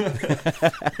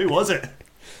 Who was it?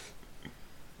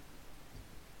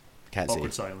 Can't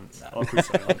Awkward say. Silence. Awkward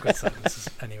silence. Awkward silence.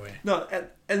 Anyway. No,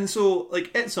 and so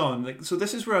like it's on. Like so,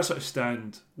 this is where I sort of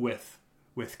stand with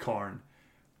Korn.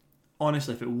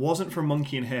 Honestly, if it wasn't for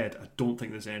Monkey and Head, I don't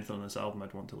think there's anything on this album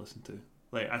I'd want to listen to.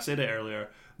 Like I said it earlier,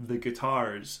 the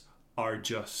guitars are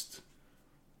just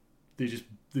they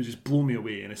just blow me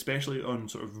away, and especially on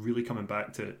sort of really coming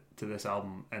back to this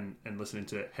album and listening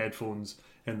to it, headphones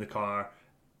in the car,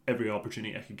 every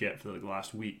opportunity I could get for like the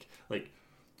last week. Like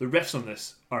the riffs on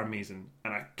this are amazing,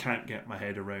 and I can't get my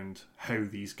head around how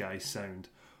these guys sound.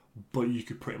 But you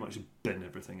could pretty much bin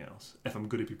everything else, if I'm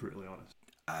going to be brutally honest.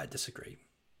 I disagree.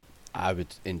 I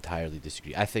would entirely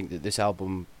disagree. I think that this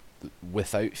album,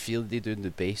 without Fieldy doing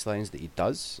the bass lines that he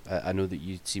does, I know that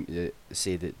you seem to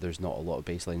say that there's not a lot of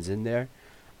bass lines in there.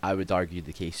 I would argue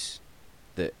the case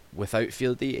that without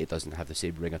Fieldy, it doesn't have the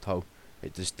same ring at all.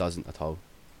 It just doesn't at all.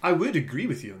 I would agree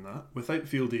with you on that. Without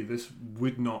Fieldy, this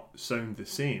would not sound the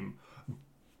same.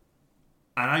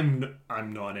 And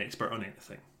I'm not an expert on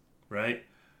anything, right?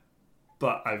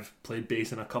 But I've played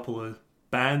bass in a couple of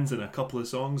bands and a couple of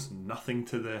songs. Nothing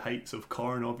to the heights of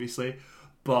Korn, obviously.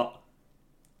 And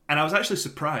I was actually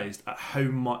surprised at how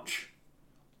much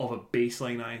of a bass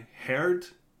line I heard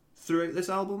throughout this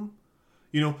album.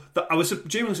 You know, I was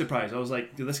genuinely surprised. I was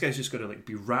like, this guy's just got to like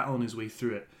be rattling his way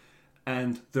through it.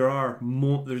 And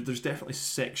there's definitely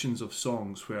sections of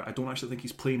songs where I don't actually think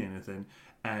he's playing anything,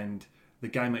 and the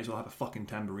guy might as well have a fucking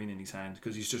tambourine in his hand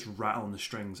because he's just rattling the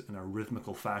strings in a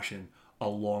rhythmical fashion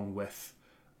along with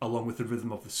the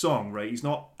rhythm of the song, right? He's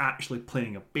not actually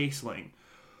playing a bass line.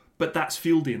 But that's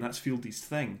Fieldy, and that's Fieldy's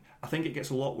thing. I think it gets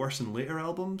a lot worse in later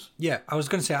albums. Yeah, I was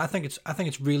going to say I think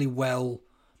it's really well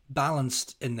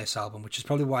balanced in this album, which is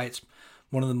probably why it's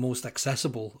one of the most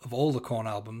accessible of all the Korn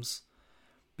albums,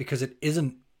 because it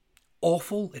isn't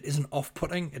awful, it isn't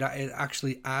off-putting. It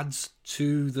actually adds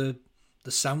to the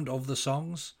sound of the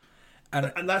songs,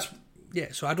 and that's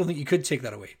So I don't think you could take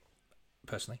that away,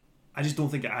 personally. I just don't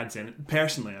think it adds in.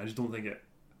 Personally, I just don't think it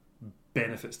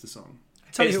benefits the song.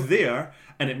 It's there,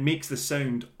 and it makes the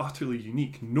sound utterly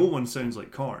unique. No one sounds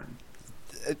like Korn.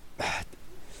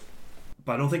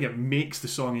 But I don't think it makes the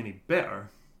song any better.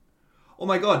 Oh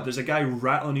my god, there's a guy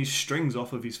rattling his strings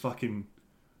off of his fucking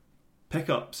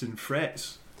pickups and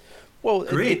frets. Well,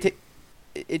 great.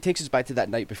 It takes us back to that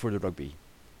night before the rugby.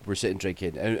 We're sitting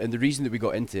drinking, and the reason that we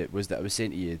got into it was that I was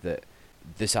saying to you that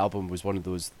this album was one of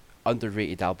those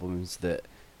underrated albums that,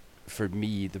 for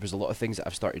me, there was a lot of things that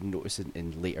I've started noticing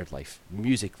in later life,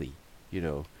 musically, you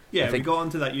know. Yeah, we got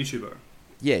onto that YouTuber.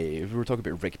 Yeah, we were talking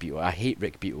about Rick Beato. I hate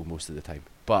Rick Beato most of the time,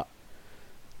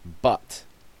 but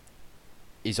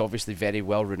he's obviously very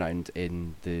well renowned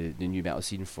in the new metal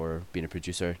scene for being a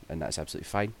producer, and that's absolutely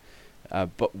fine.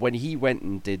 But when he went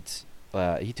and did,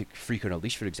 he took Freak on a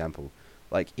Leash, for example,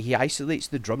 like he isolates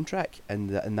the drum track and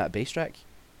that bass track,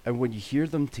 and when you hear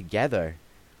them together,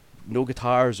 no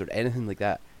guitars or anything like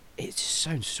that, it just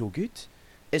sounds so good.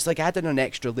 It's like adding an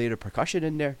extra layer of percussion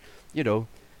in there, you know.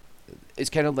 It's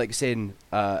kind of like saying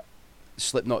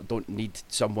Slipknot don't need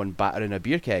someone battering a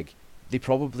beer keg. They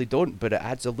probably don't, but it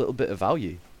adds a little bit of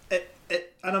value.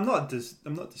 And I'm not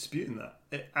disputing that.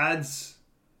 It adds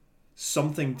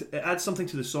it adds something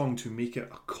to the song to make it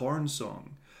a Korn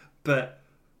song. But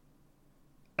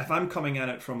if I'm coming at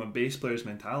it from a bass player's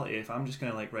mentality, if I'm just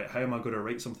kind of like, right, how am I going to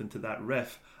write something to that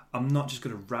riff? I'm not just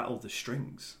going to rattle the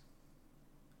strings.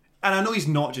 And I know he's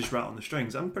not just rattling the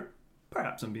strings.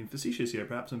 Perhaps I'm being facetious here.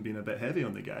 Perhaps I'm being a bit heavy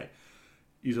on the guy.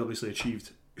 He's obviously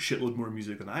achieved shitload more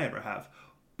music than I ever have.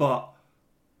 But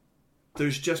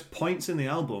there's just points in the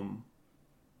album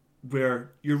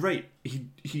where you're right.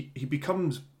 He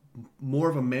becomes more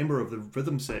of a member of the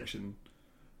rhythm section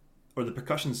or the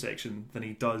percussion section than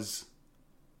he does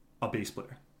a bass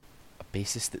player. A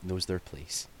bassist that knows their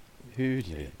place. Who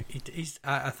do you?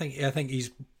 I think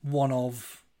he's one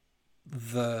of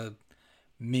the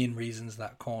main reasons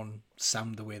that Korn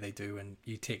sound the way they do, and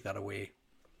you take that away,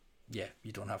 yeah,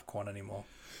 you don't have Korn anymore.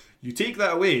 You take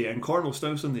that away, and Korn will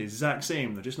still sound the exact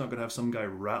same. They're just not going to have some guy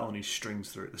rattling his strings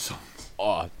throughout the songs.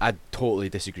 Oh, I totally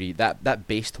disagree. That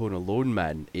bass tone alone,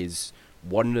 man, is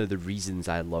one of the reasons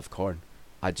I love Korn.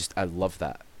 I love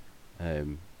that.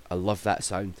 I love that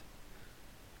sound.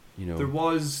 You know, there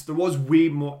was way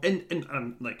more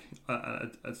in like I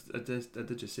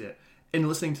did just say it. In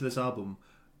listening to this album,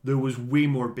 there was way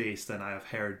more bass than I have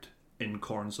heard in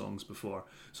Korn songs before.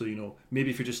 So, you know,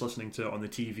 maybe if you're just listening to it on the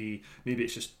TV, maybe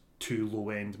it's just too low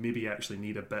end. Maybe you actually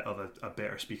need a bit of a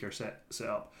better speaker set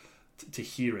up to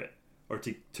hear it or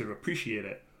to appreciate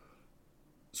it.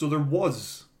 So there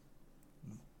was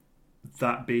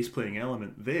that bass playing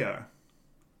element there.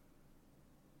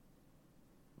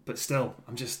 But still,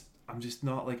 I'm just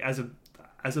not like as a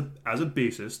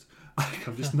bassist,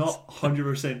 I'm just not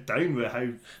 100% down with how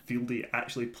Fieldy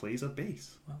actually plays a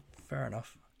bass. Well, fair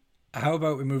enough. How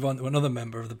about we move on to another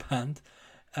member of the band?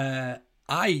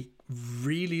 I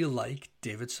really like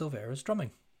David Silvera's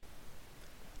drumming.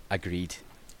 Agreed.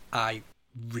 I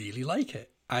really like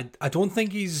it. I don't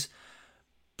think he's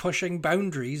pushing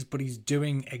boundaries, but he's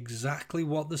doing exactly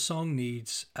what the song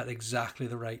needs at exactly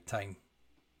the right time.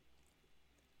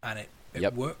 And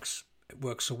it works. It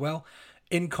works so well.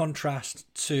 In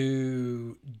contrast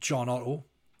to John Otto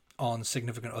on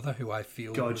Significant Other, who I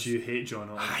feel... God, you hate John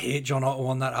Otto. I hate John Otto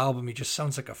on that album. He just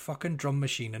sounds like a fucking drum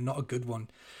machine and not a good one.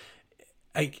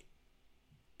 Like,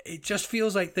 it just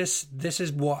feels like this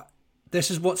is what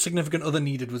Significant Other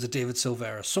needed, was a David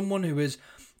Silvera. Someone who is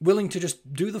willing to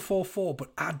just do the 4/4,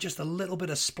 but add just a little bit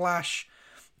of splash,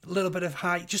 a little bit of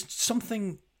high, just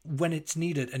something when it's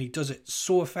needed, and he does it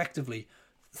so effectively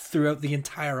throughout the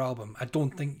entire album. I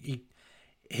don't think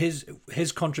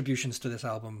his contributions to this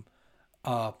album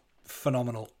are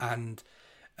phenomenal. And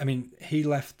I mean, he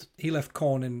left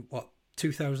Korn in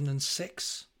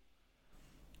 2006.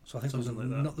 So I think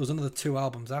there was another 2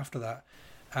 albums after that.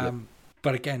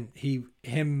 But again,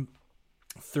 him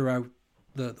throughout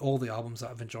all the albums that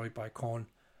I've enjoyed by Korn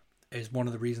is one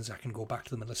of the reasons I can go back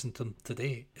to them and listen to them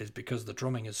today, is because the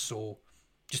drumming is so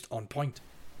just on point.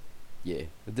 Yeah,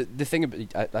 the thing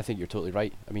about I think you're totally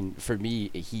right. I mean, for me,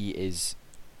 he is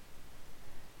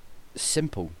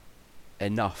simple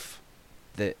enough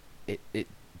that it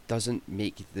doesn't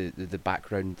make the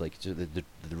background, like the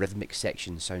rhythmic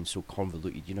section, sound so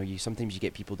convoluted. You know, sometimes you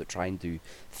get people that try and do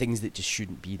things that just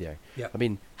shouldn't be there. Yeah. I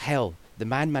mean, hell, the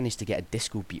man managed to get a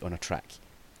disco beat on a track.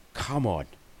 Come on,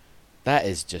 that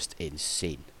is just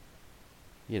insane.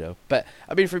 You know, but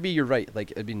I mean, for me, you're right.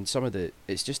 Like, I mean,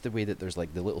 it's just the way that there's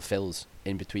like the little fills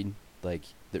in between, like,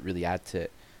 that really add to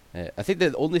it. I think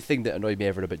the only thing that annoyed me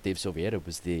ever about Dave Silvera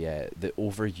was the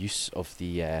overuse of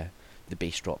the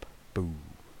bass drop. Boom.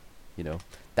 You know,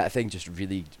 that thing just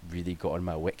really, really got on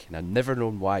my wick, and I've never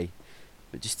known why,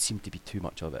 but it just seemed to be too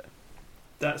much of it.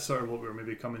 That's sort of what we were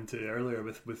maybe coming to earlier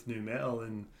with nu metal,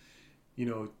 and, you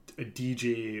know, a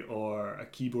DJ or a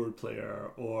keyboard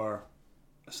player or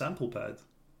a sample pad.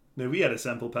 Now, we had a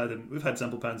sample pad, and we've had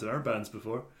sample pads in our bands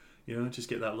before. You know, just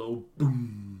get that little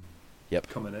boom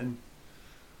coming in.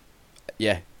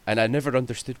 Yeah, and I never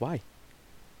understood why.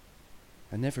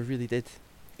 I never really did.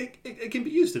 It can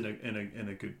be used in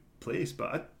a good place,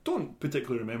 but I don't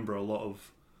particularly remember a lot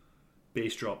of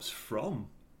bass drops from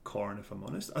Korn, if I'm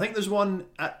honest. I think there's one,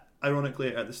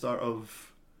 ironically, at the start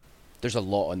of... There's a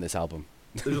lot on this album.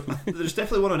 There's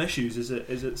definitely one on Issues. Is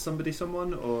it Somebody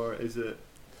Someone, or is it...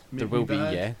 There will be,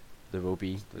 yeah. There will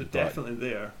be. They're definitely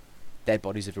there. Dead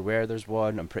Bodies Everywhere, there's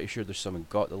one. I'm pretty sure there's some in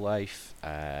Got the Life.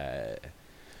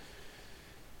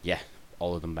 Yeah,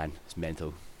 all of them, man. It's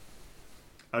mental.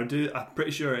 I'm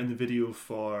pretty sure in the video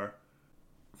for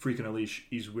Freak on a Leash,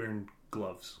 he's wearing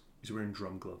gloves. He's wearing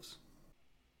drum gloves.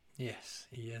 Yes,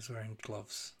 he is wearing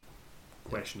gloves.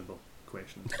 Questionable.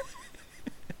 That's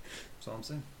all I'm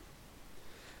saying.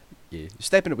 Yeah,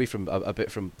 stepping away from a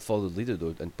bit from Follow the Leader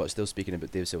though, but still speaking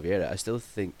about Dave Silvera, I still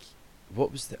think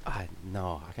what was the?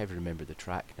 No, I can't even remember the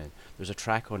track now. There's a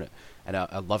track on it, and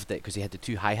I loved it because he had the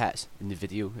two hi hats in the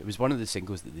video. It was one of the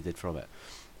singles that they did from it.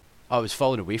 Oh, it was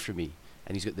Falling Away From Me,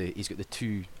 and he's got the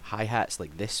two hi hats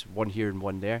like this, one here and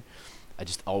one there. I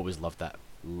just always loved that.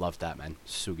 Loved that, man.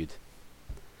 So good.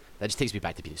 That just takes me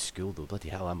back to being at school though. Bloody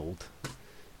hell, I'm old.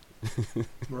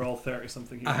 We're all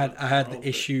 30-something. I had the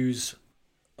Issues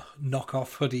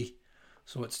knockoff hoodie,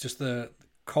 so it's just the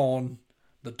Korn,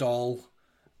 the doll,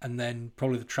 and then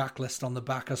probably the track list on the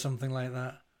back or something like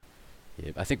that.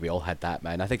 Yeah, I think we all had that,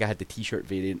 man. I think I had the t-shirt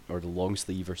variant or the long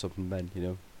sleeve or something, man. You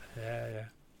know. Yeah.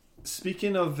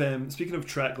 Speaking of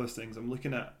track listings, I'm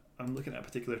looking at a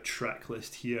particular track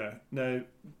list here. Now,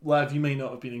 Lav, you may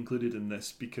not have been included in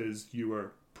this because you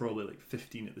were probably like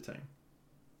 15 at the time,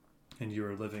 and you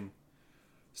were living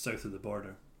south of the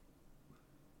border.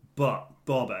 But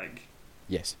Bobag,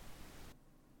 Yes.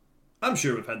 I'm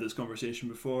sure we've had this conversation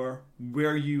before.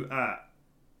 Were you at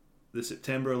the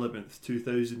September 11th,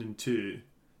 2002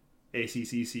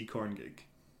 SECC Korn gig?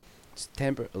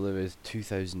 September 11th,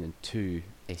 2002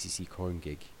 SEC Korn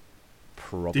gig.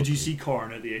 Probably. Did you see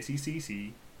Korn at the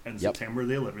SECC on Yep. September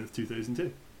the 11th,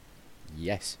 2002?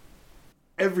 Yes.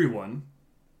 Everyone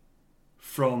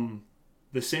from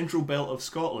the central belt of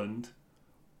Scotland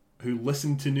who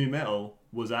listened to nu metal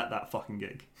was at that fucking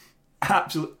gig.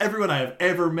 Absolutely everyone I have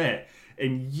ever met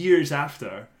in years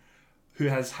after who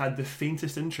has had the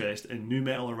faintest interest in nu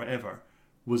metal or whatever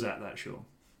was at that show.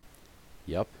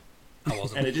 Yep. I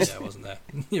wasn't. And it just- I wasn't there.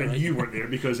 And Right. you weren't there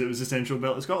because it was the central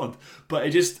belt of Scotland. But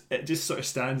it just sort of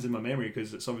stands in my memory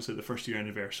because it's obviously the first year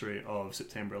anniversary of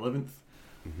September 11th.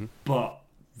 Mhm. But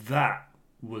that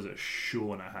was a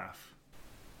show and a half.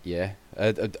 Yeah.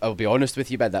 I'll be honest with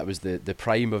you, man. That was the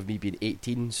prime of me being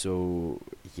 18. So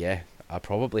yeah, I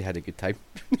probably had a good time.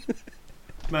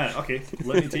 Man, okay,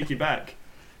 let me take you back.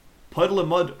 Puddle of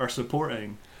Mud are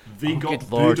supporting. They got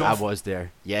Good lord, booed I off. was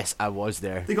there. Yes, I was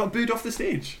there. They got booed off the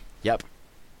stage. Yep.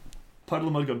 Puddle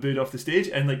of Mud got booed off the stage,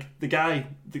 and like the guy,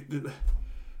 the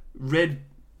red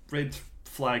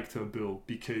flag to a bull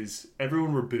because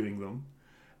everyone were booing them,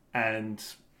 and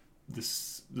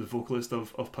the vocalist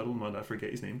of Puddle of Mud, I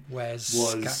forget his name, Where's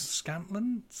was-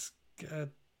 Scantlin? Come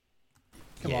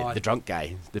Yeah, on. the drunk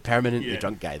guy, the permanently Yeah.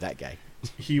 drunk guy, that guy.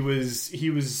 he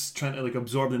was trying to like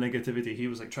absorb the negativity. He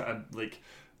was like trying to like,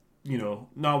 you know,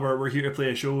 no, we're here to play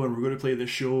a show and we're going to play this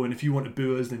show, and if you want to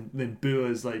boo us, then boo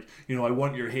us. Like, you know, I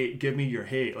want your hate. Give me your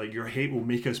hate. Like, your hate will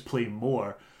make us play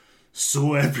more.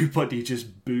 So everybody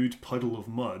just booed Puddle of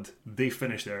Mud. They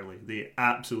finished early. They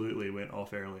absolutely went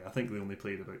off early. I think they only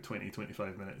played about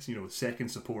 20-25 minutes. You know, second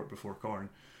support before Korn,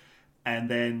 and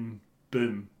then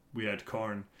boom, we had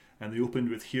Korn, and they opened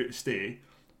with Here to Stay.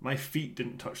 My feet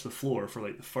didn't touch the floor for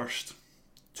like the first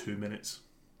 2 minutes.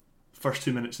 First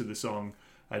 2 minutes of the song.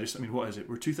 I mean, what is it?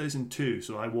 We're 2002,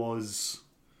 so I was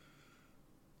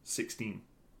 16.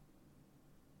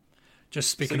 Just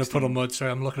speaking 16. of Puddle Mud,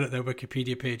 sorry, I'm looking at their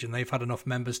Wikipedia page, and they've had enough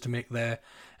members to make their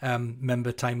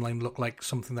member timeline look like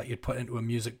something that you'd put into a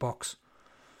music box.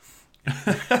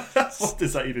 What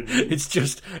does that even mean? It's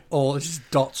just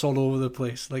dots all over the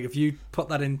place. Like if you put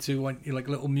that into one, like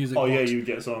little music Oh box, yeah, you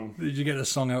get a song. did you get a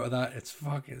song out of that? It's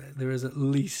fucking. There is at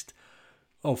least.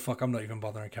 Oh fuck! I'm not even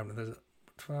bothering counting. There's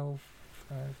 12.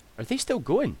 Are they still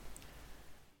going?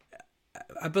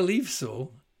 I believe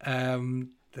so.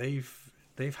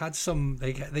 They've had some.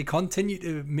 They continue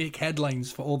to make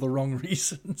headlines for all the wrong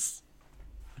reasons.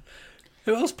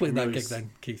 Who else played that gig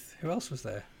then, Keith? Who else was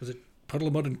there? Was it Puddle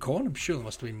of Mud and Korn? I'm sure there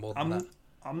must have been more than that.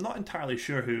 I'm not entirely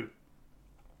sure who.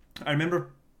 I remember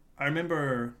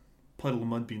Puddle of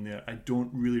Mud being there. I don't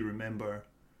really remember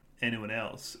anyone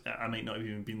else. I might not have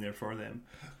even been there for them.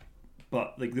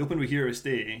 But like they opened with Here to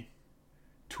Stay,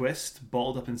 Twist,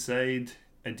 Bottled Up Inside,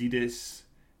 Adidas,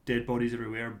 Dead Bodies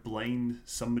Everywhere, Blind,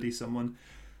 Somebody, Someone.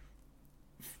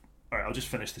 Alright, I'll just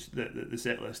finish the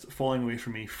set list. Falling Away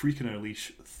From Me, Freak on Our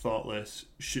Leash, Thoughtless,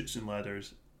 Shoots and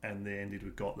Ladders, and they ended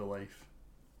with Got the Life.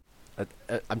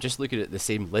 I'm just looking at the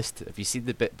same list. Have you seen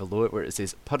the bit below it where it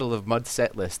says Puddle of Mud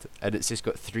set list, and it's just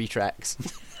got 3 tracks?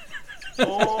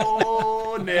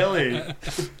 Oh, Nelly!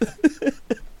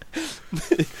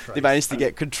 They managed to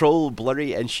get Control,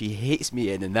 Blurry, and She Hates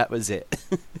Me in, and that was it.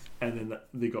 And then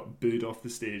they got booed off the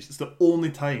stage. It's the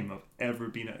only time I've ever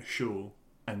been at a show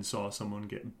and saw someone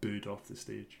get booed off the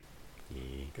stage.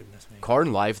 Goodness me.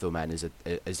 Korn live though, man, is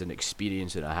an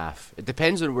experience and a half. It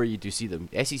depends on where you do see them.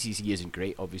 SECC isn't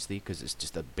great, obviously, because it's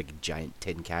just a big giant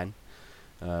tin can.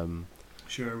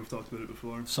 Sure, we've talked about it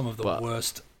before. Some of the But-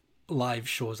 worst live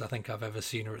shows I think I've ever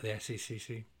seen are at the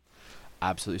SECC.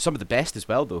 Absolutely, some of the best as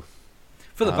well, though.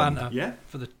 For the banter, Yeah,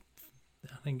 for the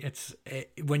think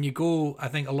when you go, I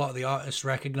think a lot of the artists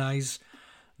recognize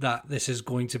that this is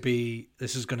going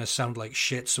to sound like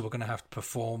shit, so we're going to have to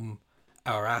perform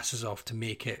our asses off to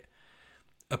make it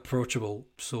approachable.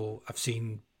 So I've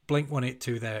seen Blink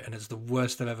 182 there, and it's the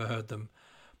worst I've ever heard them.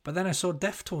 But then I saw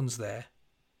Deftones there,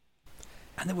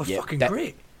 and they were fucking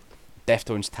great.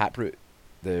 Deftones Taproot,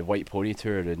 the White Pony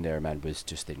tour in there, man, was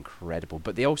just incredible.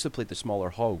 But they also played the smaller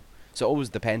hall, so it always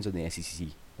depends on the SEC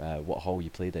what hall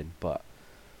you played in. But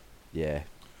yeah,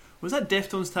 was that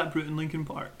Deftones Taproot in Linkin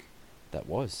Park? that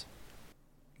was.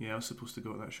 Yeah, I was supposed to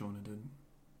go to that show and I didn't.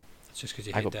 It's just because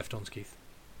you hate Deftones, Keith.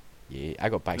 Yeah, I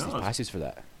got backstage passes for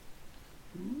that.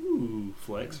 Ooh,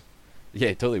 flex. Yeah,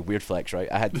 totally weird flex,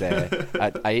 right? I had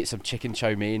I ate some chicken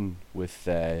chow mein with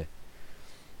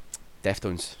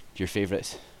Deftones, your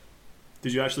favourites.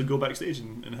 Did you actually go backstage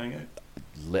and hang out?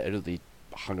 Literally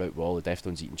hung out with all the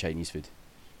Deftones eating Chinese food.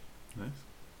 Nice.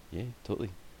 Yeah,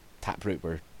 totally. Taproot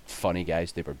were funny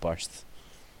guys. They were bursts.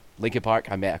 Linkin Park,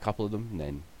 I met a couple of them, and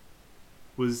then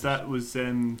was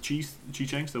Chi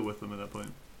Chang still with them at that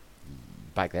point?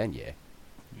 back then, yeah.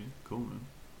 Yeah, cool, man.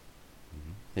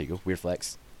 Mm-hmm. There you go, weird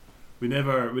flex. We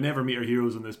never meet our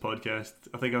heroes on this podcast.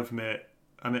 I think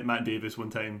I met Matt Davis one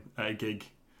time at a gig.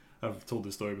 I've told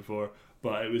this story before,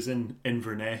 but it was in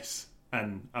Inverness,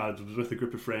 and I was with a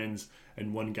group of friends,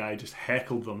 and one guy just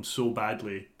heckled them so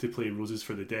badly to play Roses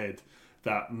for the Dead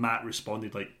that Matt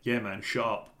responded like, "Yeah, man, shut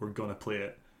up, we're gonna play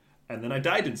it." And then I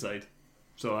died inside.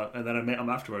 And then I met him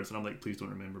afterwards, and I'm like, "Please don't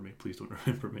remember me. Please don't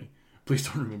remember me. Please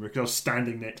don't remember." Because I was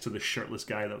standing next to the shirtless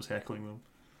guy that was heckling them.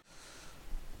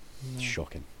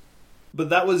 Shocking. But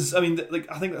that was, I think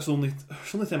that's the only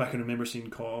time I can remember seeing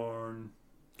Korn.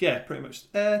 Yeah, pretty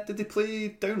much. Did they play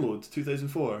Download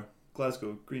 2004?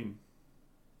 Glasgow, Green?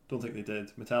 Don't think they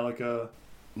did. Metallica?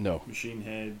 No. Machine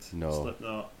Head? No.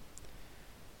 Slipknot?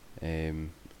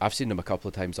 I've seen them a couple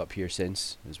of times up here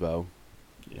since as well.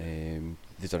 Yeah.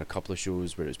 They've done a couple of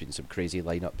shows where it's been some crazy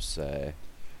lineups.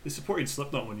 They supported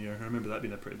Slipknot one year. I remember that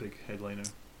being a pretty big headliner.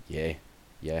 Yeah.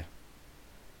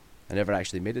 I never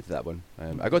actually made it to that one.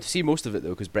 I got to see most of it though,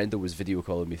 because Brenda was video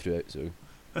calling me through it. So, you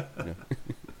know.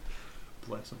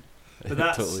 Bless him. But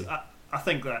that's Totally. I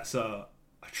think that's a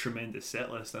tremendous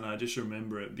set list, and I just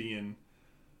remember it being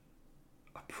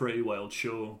a pretty wild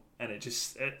show, and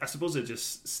I suppose it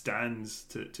just stands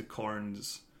to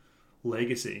Korn's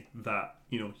legacy that,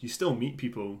 you know, you still meet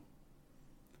people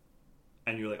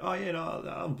and you're like, "Oh yeah,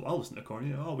 no, I'll listen to Korn."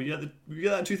 You know, "Oh, we got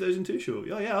that 2002 show."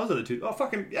 "Oh yeah, I was at the two." "Oh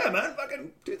fucking yeah, man,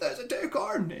 fucking 2002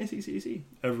 Korn, SECC."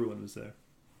 Everyone was there.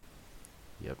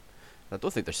 Yep. I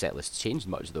don't think their set list changed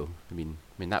much though. I mean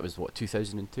that was what,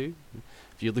 2002.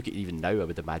 If you look at it even now, I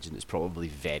would imagine it's probably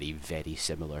very, very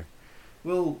similar.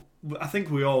 Well, I think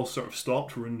we all sort of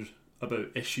stopped worrying about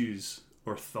issues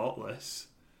or Thoughtless.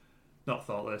 Not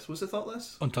Thoughtless. Was it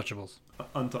Thoughtless? Untouchables.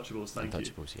 Untouchables. Thank you.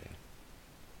 Untouchables, yeah.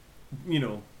 You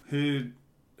know, who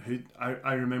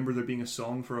I remember there being a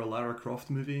song for a Lara Croft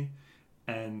movie,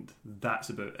 and that's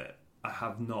about it. I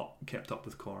have not kept up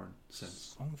with Korn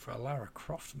since. Song for a Lara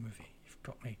Croft movie. You've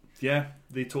got me. Yeah,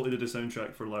 they totally did a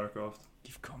soundtrack for Lara Croft.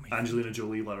 You've got me. Angelina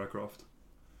Jolie, Lara Croft.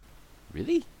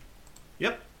 Really?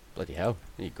 Yep. Bloody hell.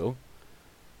 There you go.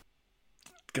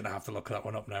 Gonna have to look that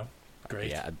one up now.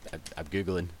 Great. Yeah, I'm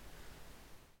Googling.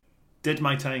 Did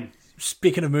my time.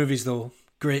 Speaking of movies though,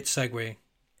 great segue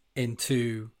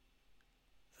into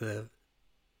the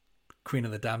Queen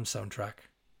of the Damned soundtrack.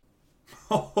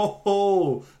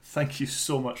 Oh, thank you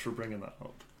so much for bringing that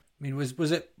up. I mean, was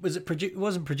it it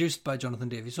wasn't produced by Jonathan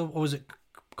Davis, or was it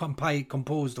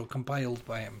composed or compiled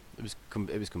by him? It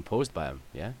was composed by him,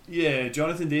 yeah. Yeah,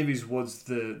 Jonathan Davies was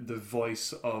the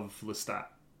voice of Lestat.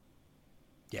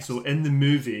 Yes. So in the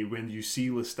movie, when you see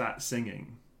Lestat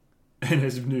singing in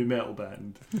his new metal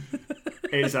band,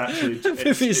 it's actually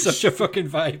it's such a fucking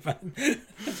vibe, man.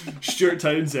 Stuart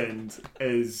Townsend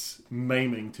is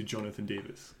miming to Jonathan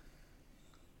Davis.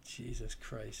 Jesus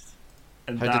Christ.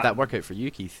 And How did that work out for you,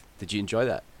 Keith? Did you enjoy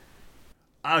that?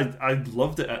 I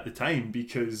loved it at the time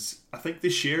because I think they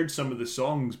shared some of the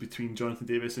songs between Jonathan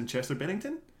Davis and Chester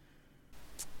Bennington.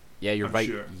 Yeah, you're I'm right.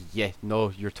 sure. Yeah, no,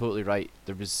 you're totally right.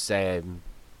 There was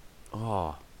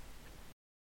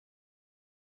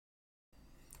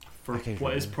For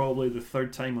what is probably the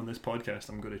third time on this podcast,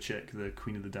 I'm going to check the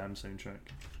Queen of the Damned soundtrack.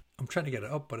 I'm trying to get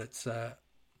it up, but it's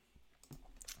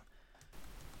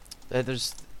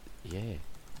there's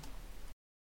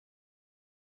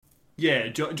Yeah,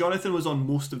 Jonathan was on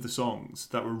most of the songs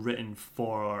that were written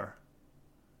for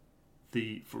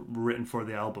the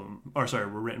album, or sorry,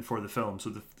 were written for the film.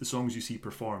 So the songs you see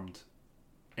performed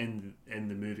in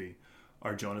the movie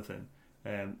are Jonathan.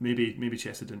 Maybe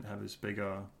Chester didn't have as big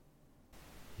a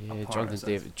Yeah,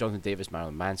 apart. Jonathan Davis,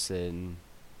 Marilyn Manson.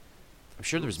 I'm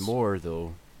sure there was more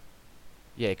though.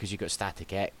 Yeah, because you got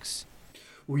Static X.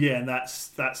 Well, yeah, and that's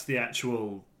the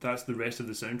rest of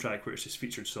the soundtrack where it's just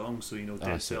featured songs. So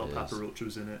Dead Cell, Papa Roach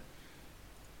was in it.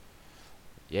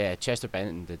 Yeah, Chester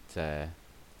Bennington did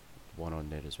one on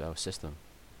there as well. System.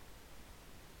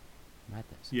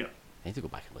 Madness. Yeah, I need to go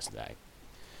back and listen to that.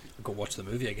 I'll go watch the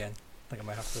movie again. I think I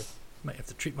might have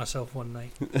to treat myself one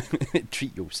night.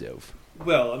 Treat yourself.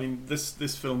 Well, I mean,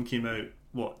 this film came out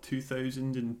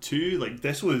 2002. Like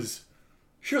this was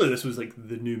like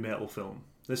the new metal film.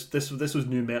 This was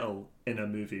new metal in a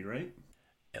movie, right?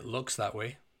 It looks that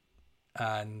way,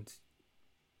 and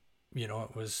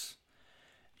it was.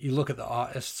 You look at the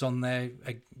artists on there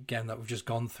again that we've just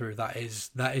gone through. That is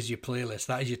your playlist.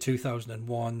 That is your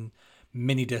 2001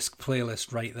 mini disc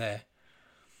playlist right there.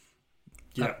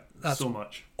 Yeah, that's so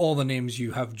much. All the names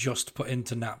you have just put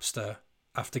into Napster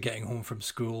after getting home from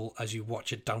school as you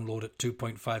watch it download at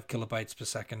 2.5 kilobytes per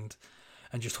second,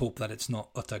 and just hope that it's not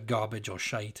utter garbage or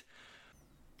shite.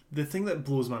 The thing that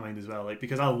blows my mind as well, like,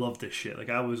 because I love this shit. Like,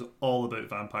 I was all about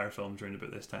vampire films around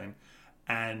about this time,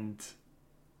 and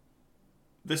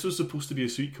this was supposed to be a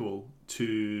sequel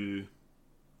to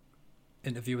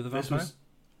Interview with the Vampire?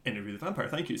 Interview with the Vampire,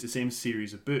 thank you. It's the same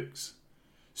series of books.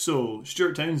 So,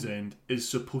 Stuart Townsend is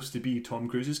supposed to be Tom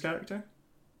Cruise's character.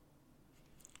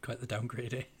 Quite the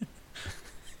downgrade,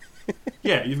 eh?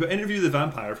 Yeah, you've got Interview with the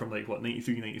Vampire from,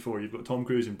 93, 94. You've got Tom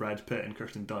Cruise and Brad Pitt and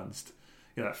Kirsten Dunst.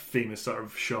 That famous sort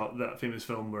of shot, that famous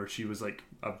film where she was like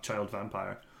a child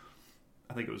vampire.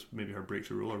 I think it was maybe her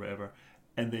breakthrough role or whatever.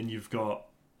 And then you've got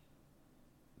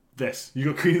this. You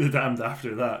got Queen of the Damned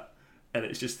after that, and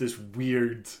it's just this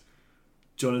weird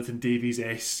Jonathan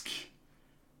Davies-esque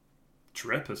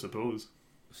trip, I suppose.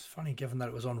 It's funny, given that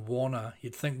it was on Warner.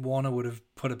 You'd think Warner would have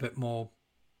put a bit more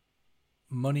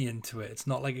money into it. It's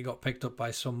not like it got picked up by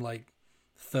some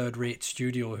third-rate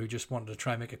studio who just wanted to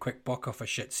try and make a quick buck off a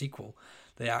shit sequel.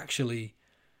 They actually,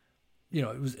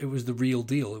 it was the real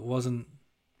deal. It wasn't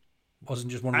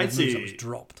just one of those movies that was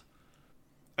dropped.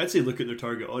 I'd say look at their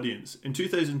target audience. In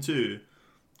 2002,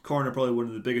 Korn are probably one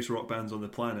of the biggest rock bands on the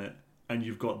planet, and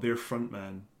you've got their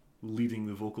frontman leading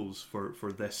the vocals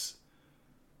for this.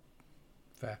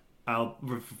 Fair.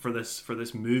 For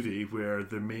this movie where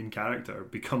the main character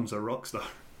becomes a rock star.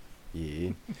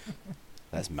 Yeah,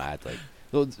 that's mad.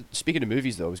 Well, speaking of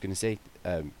movies, though, I was going to say,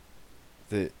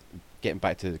 getting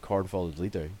back to the Korn followed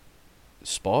leader,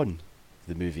 Spawn,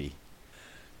 the movie.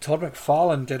 Todd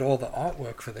McFarlane did all the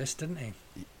artwork for this, didn't he?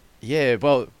 Yeah,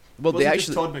 well, they actually.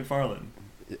 Just Todd McFarlane.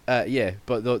 Yeah,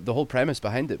 but the whole premise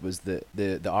behind it was that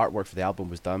the artwork for the album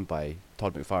was done by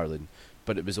Todd McFarlane,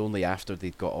 but it was only after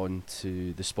they'd got on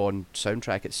to the Spawn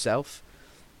soundtrack itself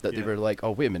that they were like,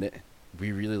 oh, wait a minute,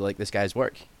 we really like this guy's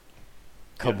work.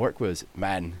 Come work with us,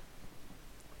 man.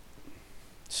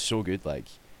 So good,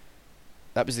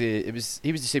 that was he was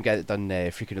the same guy that done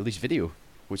Freaking Release Video,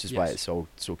 which is why it's so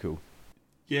cool.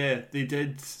 Yeah, they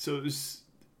did. So it was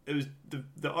the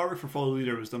artwork for Follow the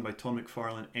Leader was done by Tom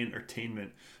McFarlane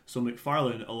Entertainment. So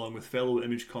McFarlane, along with fellow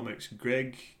Image Comics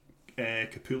Greg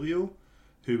Capullo,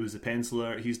 who was the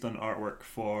penciler, he's done artwork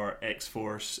for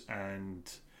X-Force and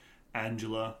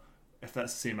Angela. If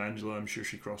that's the same Angela, I'm sure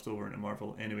she crossed over into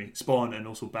Marvel. Anyway, Spawn and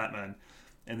also Batman.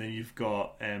 And then you've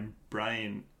got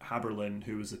Brian Haberlin,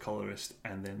 who was the colorist,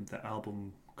 and then the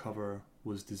album cover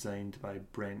was designed by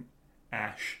Brent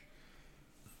Ash.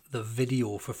 The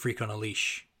video for Freak on a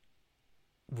Leash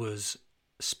was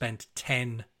spent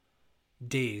 10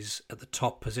 days at the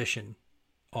top position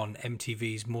on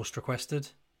MTV's Most Requested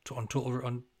on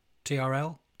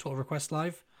TRL, Total Request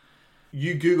Live.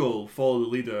 You Google Follow the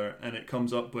Leader and it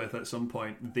comes up with, at some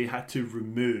point, they had to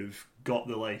remove Got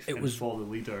the Life and Follow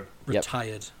the Leader.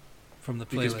 Retired from the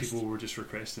playlist. Because people were just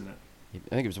requesting it.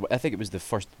 I think it was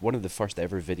one of the first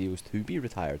ever videos to be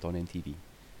retired on MTV.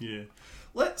 Yeah.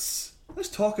 Let's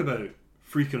talk about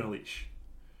Freak on a Leash,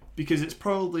 because it's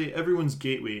probably everyone's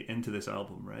gateway into this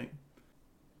album, right?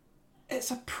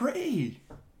 It's a pretty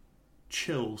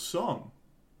chill song,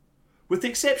 with the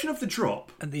exception of the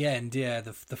drop at the end. Yeah,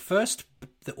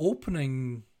 the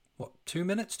opening 2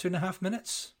 minutes, 2.5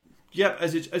 minutes. Yeah,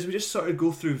 as we just sort of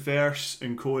go through verse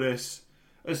and chorus.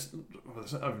 There's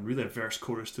not even really a verse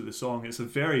chorus to the song. It's a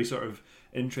very sort of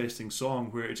interesting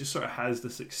song where it just sort of has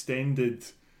this extended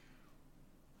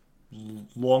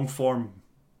long form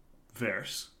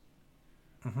verse.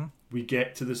 Mm-hmm. We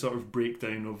get to the sort of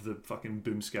breakdown of the fucking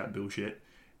boom scat bullshit,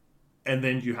 and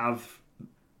then you have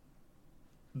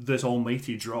this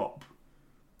almighty drop,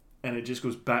 and it just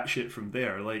goes batshit from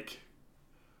there.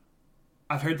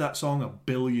 I've heard that song 1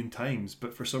 billion times,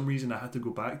 but for some reason I had to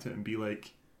go back to it and be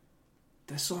like,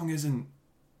 this song isn't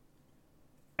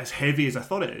as heavy as I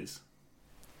thought it is.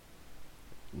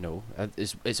 No,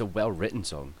 it's a well written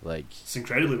song. Like, It's an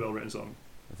incredibly well written song.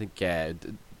 I think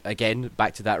again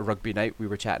back to that rugby night we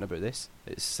were chatting about this.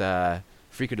 It's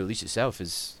Freak on a Leash itself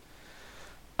is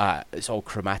it's all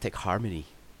chromatic harmony.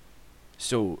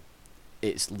 So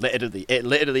it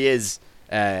literally is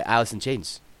Alice in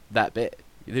Chains. That bit.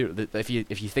 If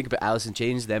you think about Alice in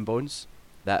Chains, Them Bones,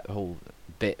 that whole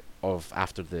bit of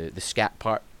after the scat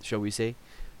part, shall we say,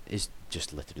 is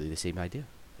just literally the same idea.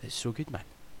 It's so good, man.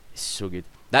 It's so good.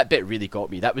 That bit really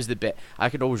got me. That was the bit I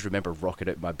could always remember rocking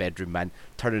out in my bedroom, man,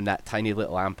 turning that tiny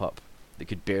little amp up that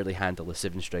could barely handle a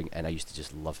 7-string, and I used to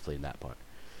just love playing that part.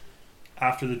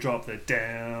 After the drop, the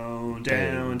down,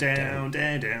 down, down,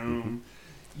 down, down.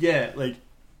 Yeah, like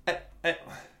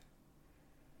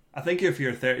I think if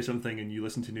you're 30-something and you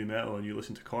listen to nu metal and you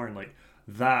listen to Korn, like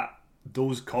that,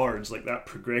 those chords, like that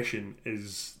progression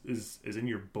is in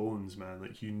your bones, man.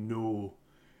 Like you know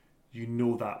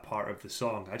that part of the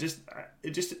song. It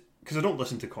just because I don't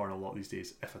listen to Korn a lot these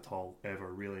days, if at all,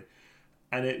 ever really.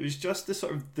 And it was just the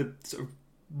sort of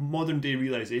modern day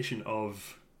realization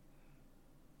of,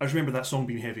 I just remember that song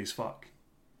being heavy as fuck,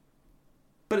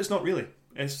 but it's not really.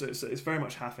 It's very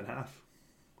much half and half.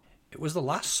 It was the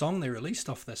last song they released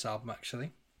off this album,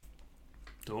 actually.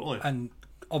 Totally. And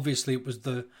obviously it was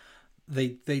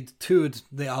they toured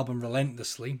the album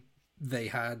relentlessly. They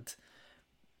had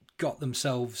got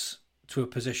themselves to a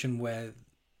position where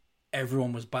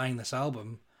everyone was buying this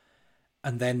album,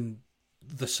 and then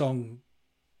the song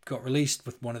got released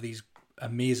with one of these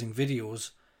amazing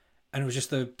videos, and it was just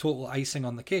the total icing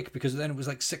on the cake, because then it was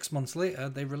like 6 months later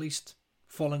they released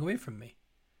Falling Away From Me,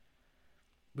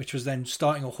 which was then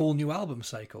starting a whole new album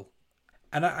cycle.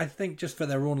 And I think just for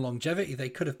their own longevity, they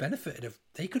could have benefited if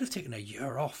they could have taken a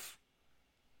year off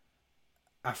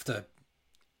after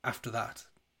that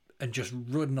and just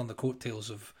ridden on the coattails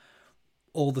of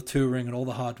all the touring and all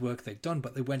the hard work they'd done.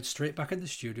 But they went straight back in the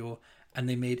studio and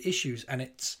they made Issues. And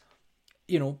it's,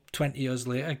 20 years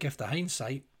later, gift of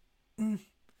hindsight,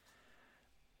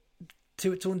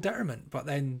 to its own detriment. But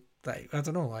then, I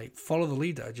don't know, Follow the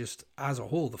Leader, just as a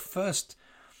whole, the first...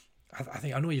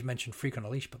 I know you've mentioned Freak on a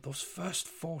Leash, but those first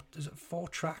four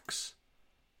tracks,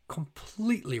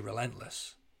 completely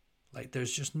relentless. Like,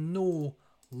 there's just no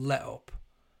let up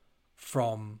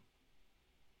from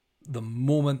the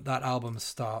moment that album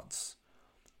starts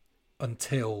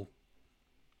until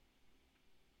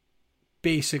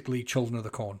basically Children of the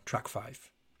Corn, track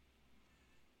 5.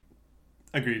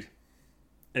 Agreed.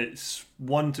 It's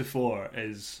 1 to 4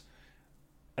 is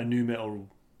a nu metal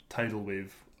tidal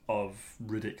wave of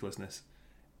ridiculousness,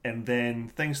 and then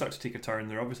things start to take a turn.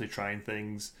 They're obviously trying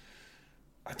things.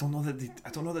 I don't know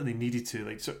that they needed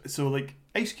to. So like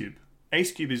Ice Cube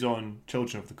is on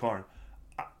Children of the Corn.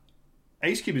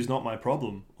 Ice Cube is not my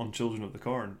problem on Children of the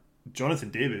Corn. Jonathan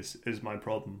Davis is my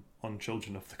problem on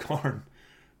Children of the Corn,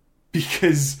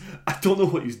 because I don't know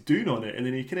what he's doing on it, and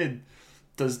then he kind of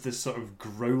does this sort of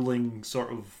growling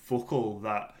sort of vocal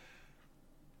that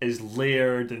is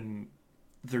layered, and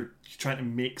they're trying to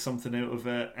make something out of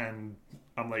it, and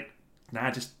I'm like,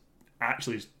 nah, just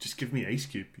give me Ice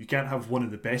Cube. You can't have one of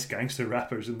the best gangster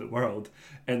rappers in the world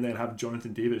and then have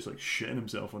Jonathan Davis like shitting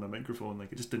himself on a microphone.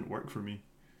 Like, it just didn't work for me.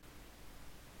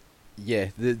 Yeah,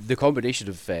 the combination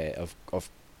of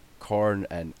Korn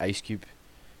and Ice Cube,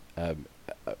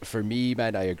 for me,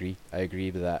 man, I agree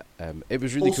with that. It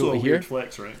was really also cool to hear. Weird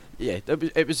flex, right? Yeah,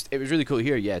 it was really cool to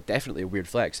hear. Yeah, definitely a weird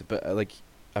flex, but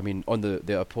on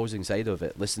the opposing side of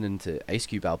it, listening to Ice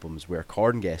Cube albums where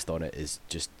Korn guest on it is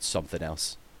just something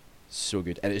else. So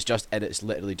good, and it's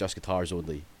literally just guitars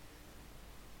only.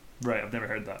 Right, I've never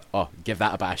heard that. Oh, give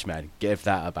that a bash, man! Give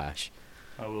that a bash.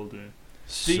 I will do.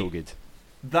 So good.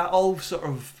 That all just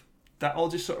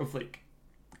sort of like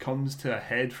comes to a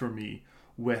head for me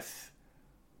with,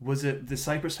 was it the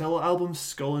Cypress Hill album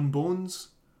Skull and Bones?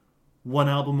 One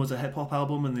album was a hip hop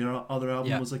album and the other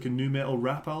album was like a nu metal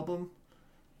rap album.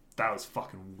 That was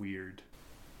fucking weird.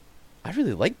 I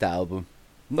really liked that album.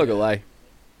 I'm not gonna lie.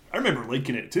 I remember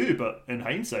liking it too, but in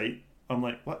hindsight, I'm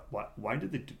like, what? Why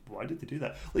did they do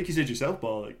that? Like you said yourself,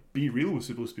 Paul. Like, Be Real was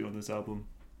supposed to be on this album.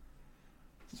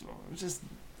 So it was just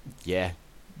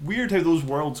weird how those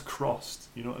worlds crossed.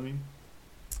 You know what I mean?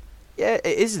 Yeah,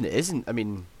 it isn't. It isn't. I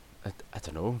mean, I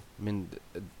don't know. I mean,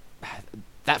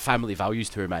 that Family Values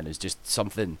tour, man, is just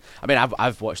something. I mean,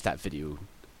 I've watched that video.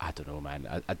 I don't know,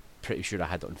 man. I'm pretty sure I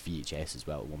had it on VHS as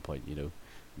well at one point. I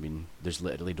mean, there's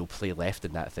literally no play left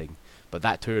in that thing. But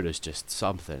that tour is just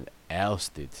something else,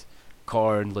 dude.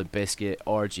 Korn, Limp Bizkit,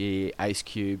 RJ, Ice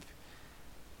Cube,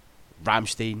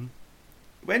 Rammstein.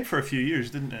 went for a few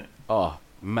years, didn't it? Oh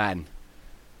man,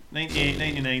 98,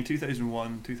 99,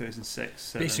 2001,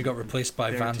 2006. Basically got replaced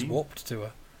by 13. Van's Warped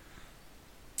Tour.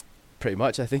 pretty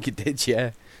much. I think it did.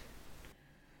 Yeah.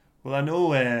 Well, I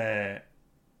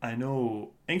know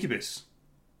Incubus.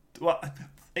 Well,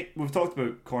 we've talked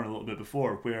about Korn a little bit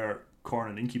before, where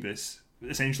Korn and Incubus,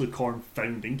 essentially Korn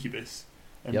found Incubus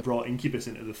and Yep. brought Incubus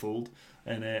into the fold,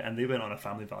 and they went on a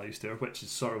Family Values tour, which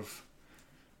is sort of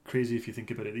crazy if you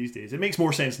think about it these days. It makes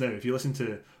more sense now if you listen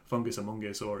to Fungus Among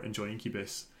Us or Enjoy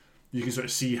Incubus. You can sort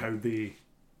of see how they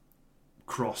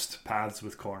crossed paths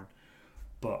with Korn,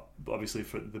 but obviously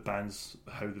for the bands,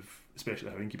 especially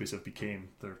how Incubus have became,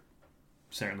 they're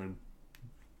certainly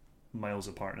miles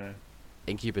apart now.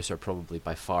 Incubus are probably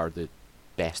by far the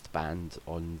best band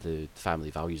on the Family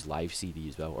Values live CD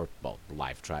as well, or well,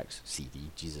 live tracks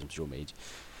CD. Jesus, I'm so my age.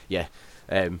 Yeah,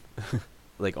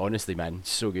 like honestly, man,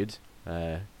 so good.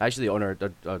 Actually, on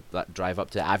that drive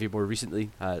up to Aviemore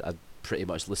recently, I pretty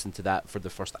much listened to that for the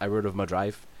first hour of my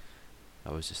drive.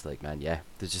 I was just like, man, yeah,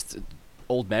 there's just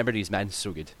old memories, man,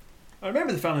 so good. I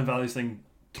remember the Family Values thing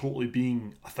totally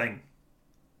being a thing,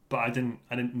 but I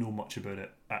didn't know much about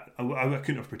it. I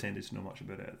couldn't have pretended to know much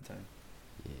about it at the time.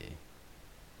 Yeah,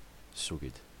 so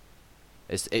good.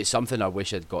 It's something I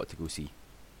wish I'd got to go see.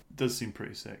 It does seem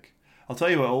pretty sick. I'll tell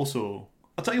you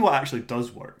what actually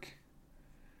does work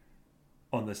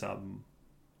on this album.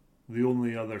 The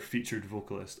only other featured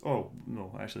vocalist. Oh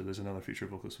no, actually, there's another featured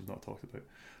vocalist we've not talked about.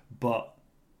 But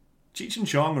Cheech and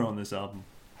Chong are on this album,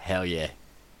 Hell yeah.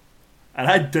 and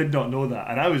I did not know that.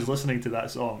 And I was listening to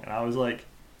that song, and I was like,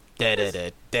 "Is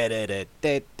that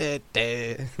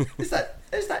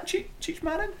Cheech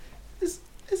Marin? Is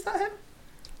that him?"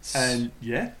 And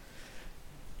yeah,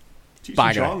 Cheech and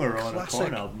Banger. Chong are on a Classic.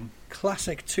 Korn album.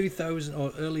 Classic 2000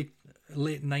 or late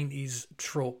 90s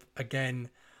trope again.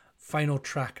 Final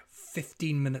track,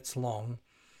 15 minutes long.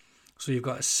 So you've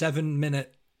got a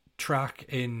 7-minute track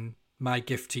in My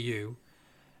Gift to You,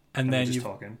 and then just you've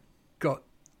talking. got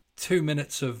 2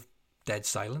 minutes of dead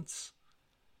silence,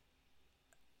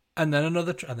 and then and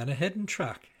then a hidden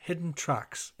track. Hidden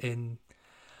tracks in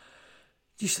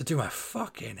used to do my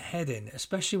fucking head in,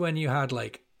 especially when you had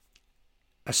like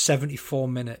a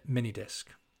 74-minute mini disc.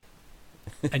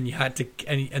 And you had to,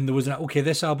 and there was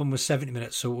this album was 70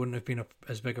 minutes, so it wouldn't have been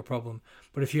as big a problem.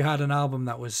 But if you had an album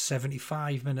that was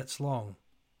 75 minutes long,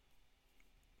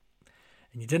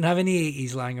 and you didn't have any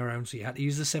 80s lying around, so you had to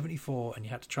use the 74, and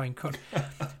you had to try and cut.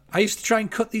 I used to try and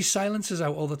cut these silences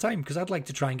out all the time because I'd like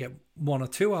to try and get 1 or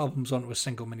 2 albums onto a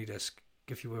single mini disc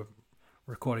if you were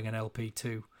recording an LP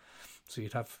too. So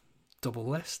you'd have double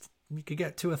list. You could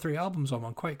get 2 or 3 albums on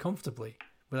one quite comfortably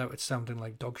without it sounding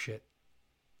like dog shit.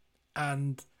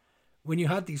 And when you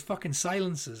had these fucking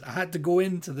silences, I had to go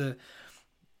into the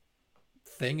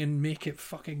thing and make it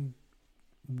fucking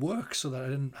work so that I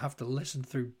didn't have to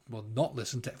not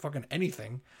listen to fucking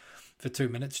anything for 2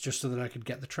 minutes just so that I could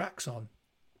get the tracks on.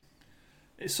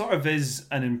 It sort of is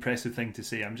an impressive thing to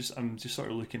say. I'm just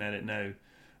sort of looking at it now.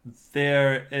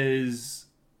 There is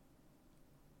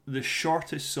the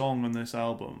shortest song on this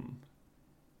album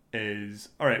is,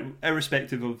 all right,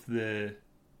 irrespective of the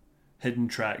hidden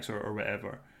tracks or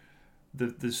whatever,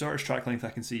 the shortest track length I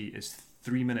can see is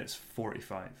 3 minutes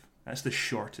 45. That's the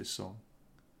shortest song.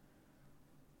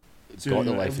 It's Got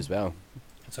the Life as well.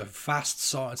 It's a fast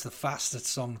song. It's the fastest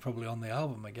song probably on the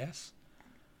album, I guess.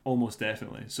 Almost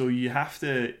definitely. So you have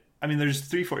to, I mean, there's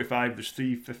 3:45, there's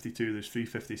 3:52, there's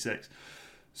 3:56.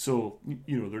 So,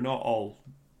 they're not all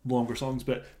longer songs,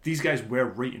 but these guys were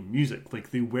writing music. Like,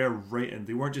 they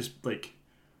weren't just like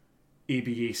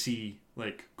ABAC,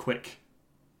 like quick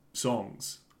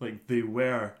songs. Like, they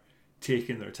were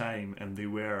taking their time and they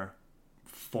were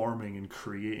forming and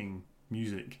creating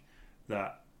music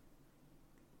that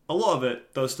a lot of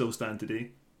it does still stand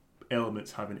today.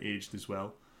 Elements haven't aged as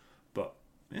well, but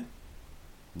yeah.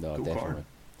 No, Go definitely. Korn.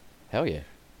 Hell yeah.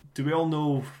 Do we all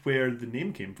know where the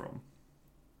name came from?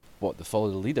 What, the Follow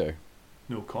the Leader?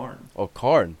 No, Korn. Oh,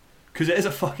 Korn. Because it is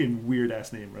a fucking weird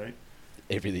ass name, right?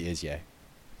 It really is, yeah.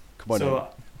 Come on.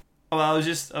 So, I was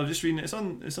just reading it. It's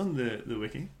on the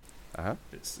wiki. Uh-huh.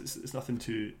 It's nothing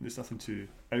too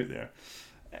out there.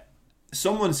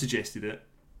 Someone suggested it,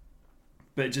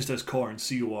 but it just has Korn,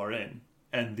 Corn,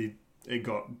 and it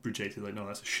got rejected. Like, no,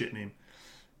 that's a shit name.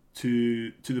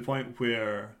 To the point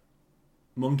where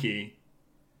Monkey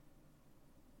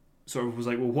sort of was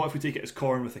like, well, what if we take it as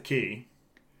Korn with a K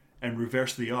and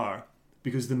reverse the R,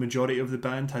 because the majority of the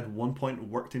band had one point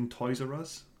worked in Toys R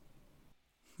Us.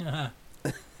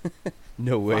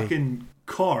 No way. Fucking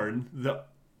Korn.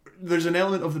 There's an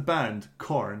element of the band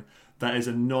Korn that is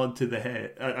a nod of the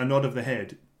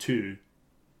head to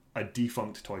a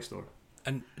defunct toy store.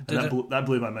 And That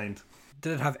blew my mind.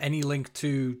 did it have any link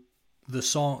to the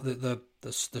song,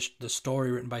 the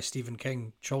story written by Stephen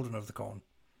King, Children of the Corn?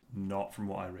 Not from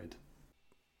what I read.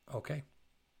 Okay.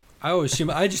 I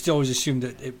just always assumed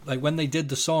that it, like when they did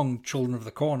the song Children of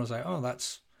the Corn, I was like, oh,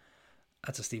 that's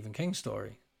a Stephen King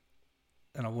story.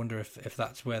 And I wonder if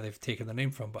that's where they've taken the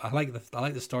name from. But I like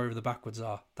the story of the Backwards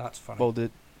Are. That's funny. Well, the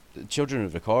Children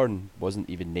of the Corn wasn't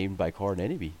even named by Korn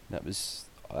anyway. That's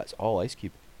all Ice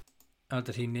Cube. Oh,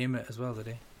 did he name it as well, did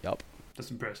he? Yup. That's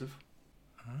impressive.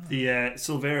 The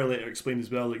Silvera later explained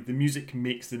as well, like the music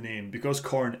makes the name, because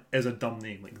Korn is a dumb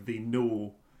name. Like they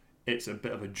know it's a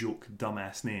bit of a joke,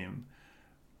 dumbass name,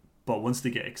 but once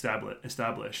they get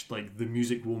established, like the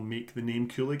music will make the name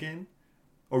cool again,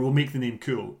 or will make the name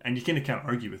cool, and you kind of can't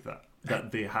argue with that.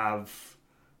 That they have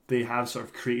sort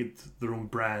of created their own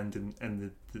brand,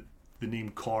 and the name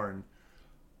Korn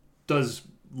does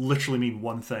literally mean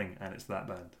one thing, and it's that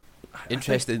band.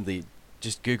 Interestingly,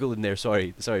 just googling there.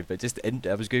 Sorry, but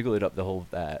I was googling up the whole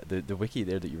the wiki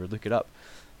there that you were looking up,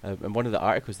 and one of the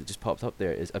articles that just popped up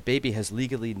there is a baby has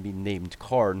legally been named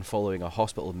Korn following a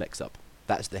hospital mix-up.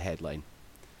 That's the headline.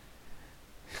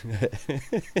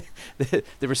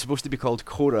 They were supposed to be called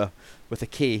Cora with a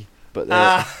K, but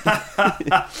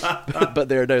but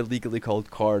they're now legally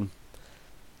called Korn.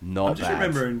 Not bad.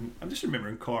 I'm just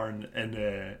remembering Korn, and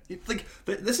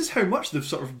this is how much they've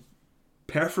sort of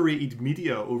perforated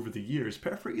media over the years.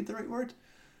 Perforated the right word?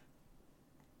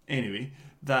 Anyway,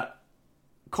 that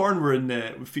Korn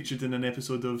were featured in an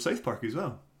episode of South Park as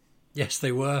well. Yes,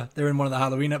 they were. They're in one of the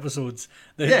Halloween episodes.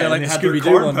 They're like the had their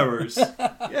Korn powers.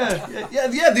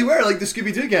 yeah, they were like the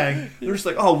Scooby-Doo gang. They're just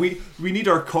like, oh, we need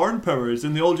our Korn powers,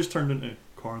 and they all just turned into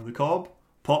corn on the cob,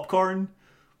 popcorn,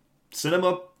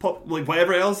 cinema pop, like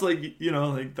whatever else. Like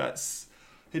like that's.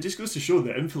 It just goes to show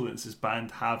the influence this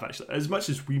band have actually, as much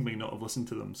as we may not have listened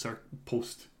to them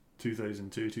post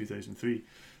 2002, 2003,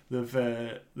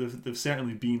 they've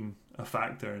certainly been a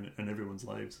factor in everyone's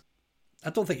lives.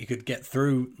 I don't think you could get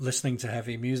through listening to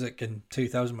heavy music in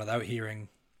 2000 without hearing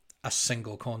a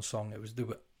single Korn song. They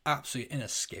were absolutely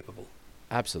inescapable.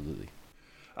 Absolutely.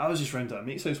 I was just round at a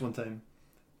mate's house one time,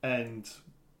 and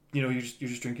you're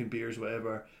just drinking beers,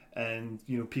 whatever, and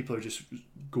people are just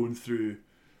going through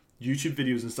YouTube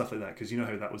videos and stuff like that, because you know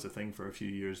how that was a thing for a few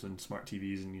years on smart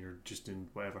TVs, and you're just in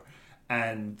whatever.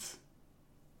 And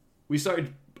we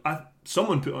started.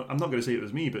 Someone put on. I'm not going to say it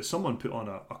was me, but someone put on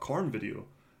a Korn video,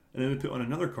 and then we put on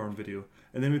another Korn video,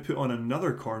 and then we put on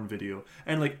another Korn video,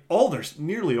 and like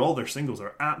nearly all their singles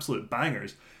are absolute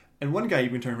bangers. And one guy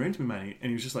even turned around to me, man, and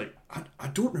he was just like, "I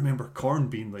don't remember Korn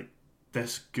being like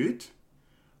this good."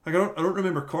 Like I don't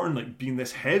remember Korn like being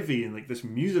this heavy and like this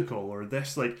musical or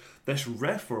this like this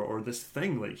riff or this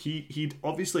thing. Like he'd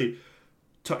obviously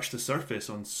touched the surface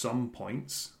on some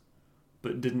points,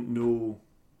 but didn't know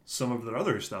some of their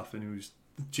other stuff. And he was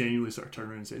genuinely sort of turned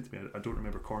around and said to me, "I don't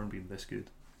remember Korn being this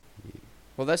good."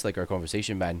 Well, that's like our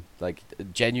conversation, man. Like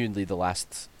genuinely,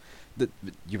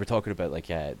 you were talking about like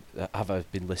have I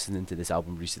been listening to this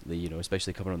album recently?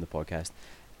 Especially coming on the podcast.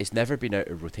 It's never been out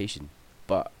of rotation,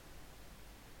 but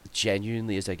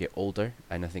genuinely, as I get older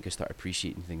and I think I start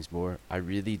appreciating things more, I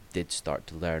really did start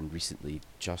to learn recently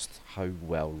just how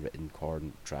well written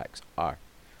Korn tracks are,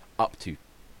 up to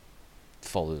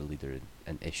Follow the Leader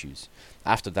and Issues.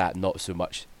 After that, not so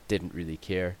much, didn't really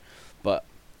care. But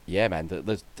yeah, man,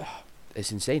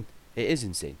 it's insane. It is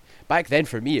insane. Back then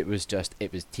for me it was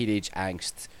teenage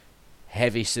angst,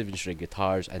 heavy 7-string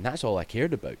guitars, and that's all I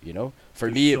cared about, For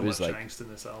There's me so it was much like angst in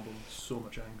this album. So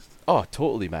much angst. Oh,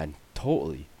 totally, man.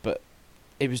 Totally. But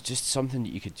it was just something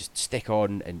that you could just stick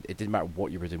on, and it didn't matter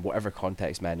what you were doing, whatever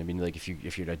context, man. I mean, like if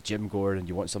you're a gym goer and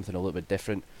you want something a little bit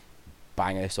different,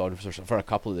 bang this on for a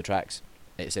couple of the tracks.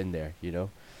 It's in there,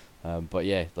 But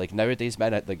yeah, like nowadays,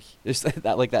 man, it's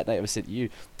that night I was saying to you,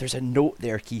 there's a note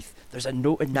there, Keith. There's a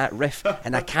note in that riff,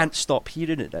 and I can't stop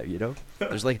hearing it now.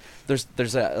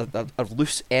 There's a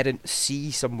loose errant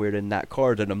C somewhere in that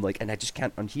chord, and I'm like, and I just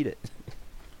can't unhear it.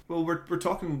 Well, we're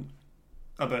talking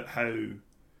about how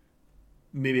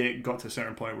maybe it got to a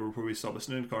certain point where we stopped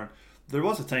listening to Korn. There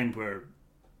was a time where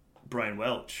Brian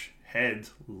Welch had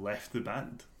left the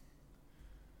band.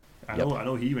 I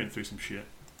know he went through some shit.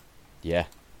 Yeah.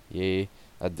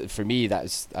 For me,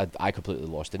 I completely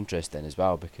lost interest in as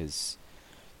well, because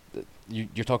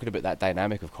you're talking about that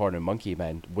dynamic of Korn and Monkey,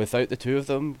 man. Without the two of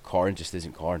them, Korn just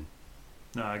isn't Korn.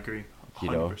 No, I agree,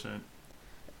 100%.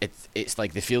 It's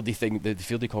like the Fieldy thing, the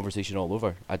Fieldy conversation all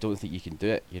over. I don't think you can do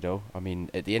it. I mean,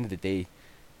 at the end of the day,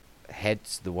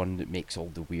 Head's the one that makes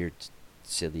all the weird,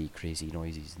 silly, crazy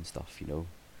noises and stuff.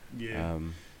 Yeah.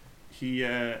 He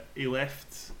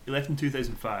left in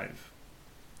 2005.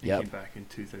 He Yep. came back in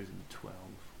 2012.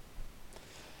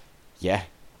 Yeah,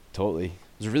 totally.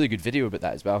 There's a really good video about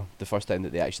that as well. The first time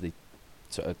that they actually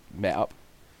sort of met up,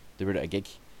 they were at a gig.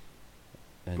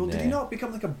 And, Bro, did he not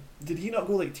become like a? Did he not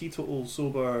go like teetotal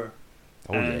sober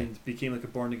Oh and became like a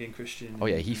born again Christian? yeah. Oh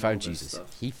yeah, he and all found this Jesus.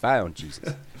 stuff? He found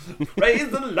Jesus. Praise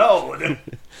the Lord.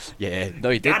 Yeah, no,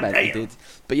 he did, God man. He damn. did.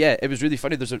 But yeah, it was really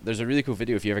funny. There's a really cool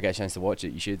video if you ever get a chance to watch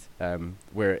it. You should.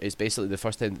 Where it's basically the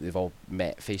first time that they've all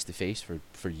met face to face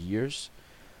for years,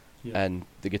 Yeah. and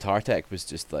the guitar tech was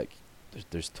just like,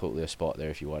 there's totally a spot there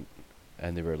if you want.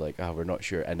 And they were like, we're not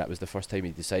sure. And that was the first time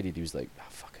he decided. He was like,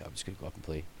 fuck it, I'm just gonna go up and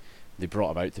play. They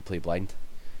brought him out to play blind,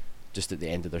 just at the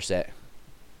end of their set,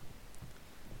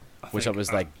 which I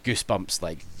was like goosebumps.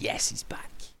 Like, yes, he's back.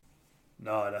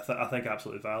 No, and I think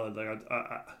absolutely valid. Like,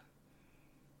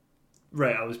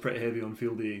 right, I was pretty heavy on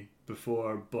Fieldy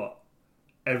before, but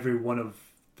every one of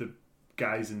the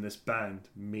guys in this band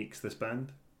makes this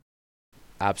band.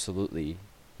 Absolutely,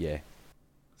 yeah.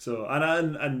 So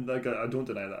and like I don't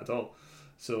deny that at all.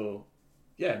 So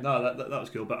yeah, no, that was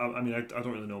cool. But I mean, I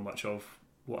don't really know much of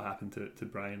what happened to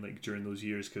Brian like during those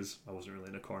years because I wasn't really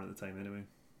in a corner at the time anyway.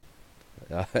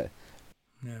 Yeah,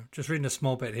 just reading a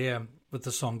small bit here with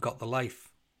the song "Got the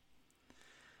Life,"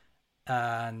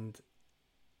 and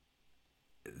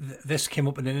this came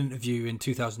up in an interview in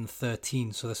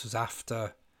 2013. So this was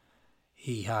after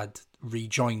he had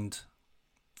rejoined,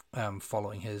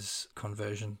 following his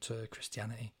conversion to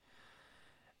Christianity,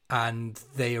 and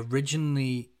they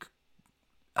originally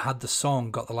had the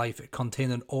song "Got the Life." It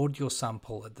contained an audio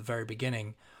sample at the very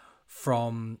beginning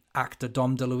from actor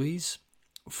Dom DeLuise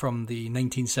from the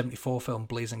 1974 film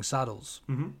Blazing Saddles.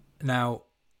 Mm-hmm. Now,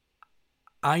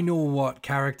 I know what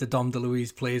character Dom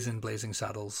DeLuise plays in Blazing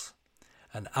Saddles,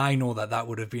 and I know that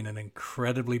would have been an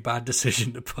incredibly bad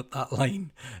decision to put that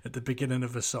line at the beginning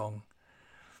of a song.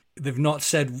 They've not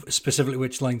said specifically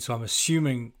which line, so I'm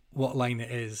assuming what line it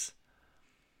is,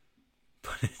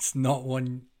 but it's not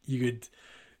one you could...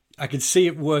 I could see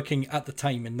it working at the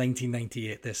time in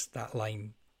 1998. That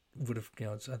line would have,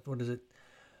 what is it?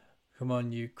 Come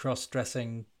on, you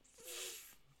cross-dressing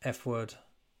F word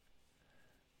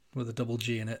with a double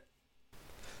G in it.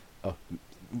 Oh,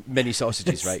 mini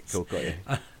sausages, right? Cool, got you.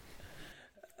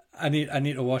 I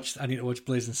need to watch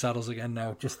Blazing Saddles again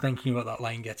now. Just thinking about that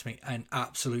line gets me in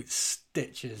absolute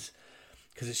stitches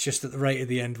because it's just at the right at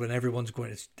the end when everyone's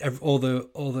going. All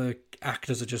the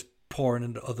actors are just pouring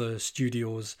into other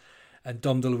studios, and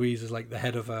Dom DeLuise is like the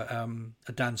head of a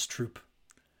dance troupe.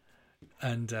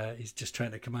 And he's just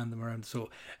trying to command them around. So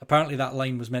apparently that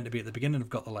line was meant to be at the beginning of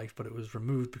Got the Life, but it was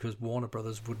removed because Warner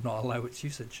Brothers would not allow its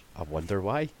usage. I wonder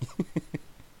why.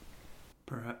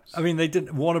 Perhaps. I mean,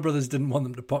 Warner Brothers didn't want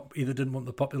them to didn't want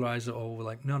to popularize it, or were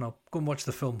like, no, go and watch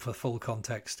the film for full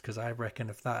context. Because I reckon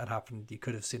if that had happened, you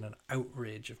could have seen an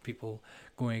outrage of people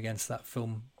going against that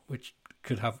film, which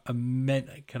could have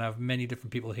many different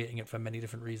people hating it for many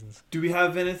different reasons. Do we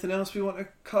have anything else we want to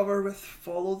cover with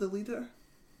Follow the Leader?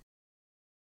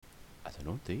 I don't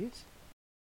know. Do you?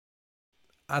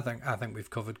 I think we've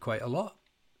covered quite a lot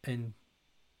in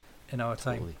our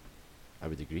time. Totally. I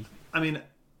would agree. I mean,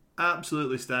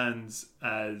 absolutely stands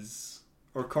as,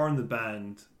 or Korn the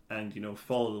band, and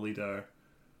Follow the Leader,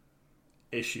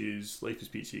 Issues, Life is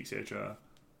Peachy, etc.,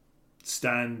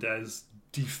 stand as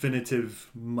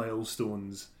definitive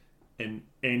milestones in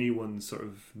anyone's sort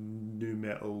of nu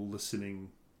metal listening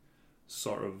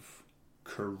sort of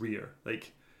career.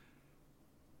 Like,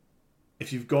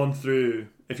 if you've gone through,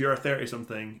 if you're a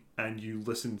 30-something and you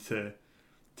listen to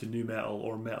nu metal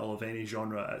or metal of any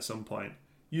genre at some point,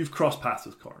 you've crossed paths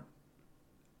with Korn.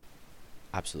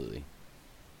 Absolutely.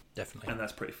 Definitely. And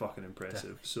that's pretty fucking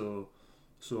impressive. So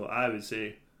I would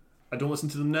say, I don't listen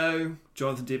to them now.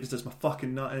 Jonathan Davis does my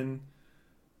fucking nutting.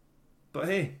 But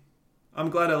hey,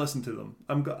 I'm glad I listened to them.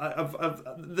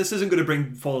 This isn't going to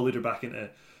bring Follow the Leader back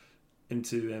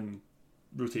into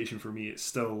rotation for me. It's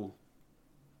still,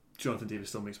 Jonathan Davis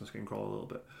still makes my skin crawl a little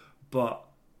bit. But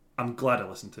I'm glad I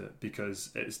listened to it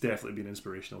because it's definitely been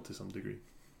inspirational to some degree.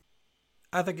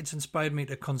 I think it's inspired me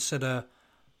to consider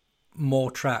more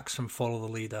tracks from Follow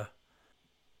the Leader.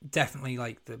 Definitely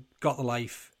like the Got the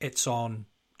Life, It's On,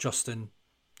 Justin.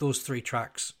 Those 3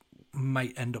 tracks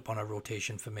might end up on a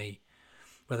rotation for me.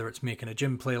 Whether it's making a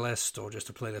gym playlist or just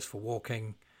a playlist for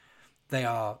walking. They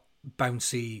are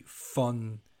bouncy,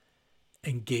 fun,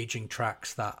 engaging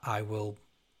tracks that I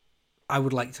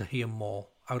would like to hear more.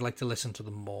 I would like to listen to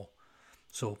them more.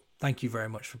 So thank you very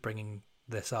much for bringing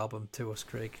this album to us,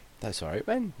 Craig. That's alright,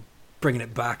 man. Bringing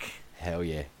it back. Hell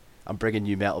yeah. I'm bringing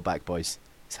new metal back, boys.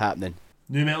 It's happening.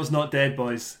 Nu metal's not dead,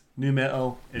 boys. Nu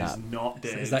metal is Nah. not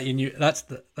dead. Is that your new?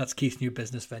 That's Keith's new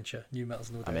business venture. Nu metal's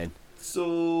no I'm dead. in.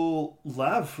 So,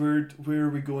 Lav, where are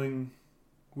we going?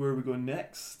 Where are we going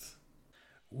next?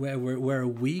 Where are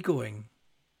we going?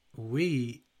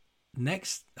 We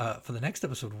next for the next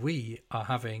episode we are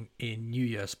having a New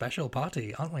Year special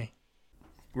party, aren't we?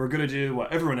 We're gonna do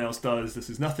what everyone else does. This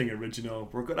is nothing original.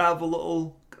 We're gonna have a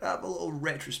little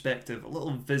retrospective, a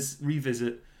little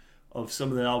revisit of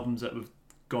some of the albums that we've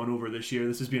gone over this year.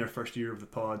 This has been our first year of the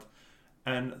pod,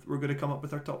 and we're gonna come up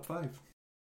with our top 5.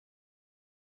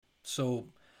 So,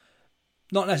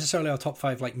 not necessarily our top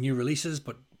 5 like new releases,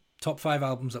 but top 5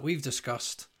 albums that we've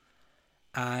discussed,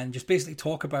 and just basically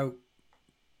talk about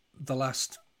the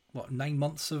last 9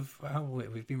 months of how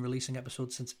we've been releasing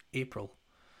episodes since April.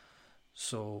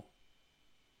 So,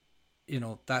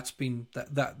 that's been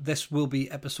that this will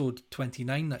be episode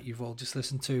 29 that you've all just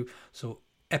listened to. So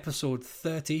episode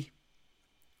 30,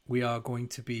 we are going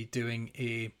to be doing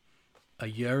a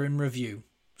year in review.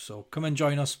 So come and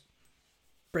join us.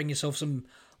 Bring yourself some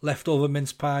leftover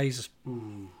mince pies.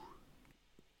 Ooh.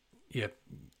 Your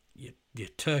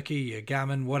turkey, your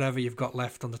gammon, whatever you've got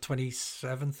left on the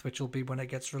 27th, which will be when it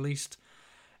gets released.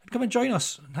 And come and join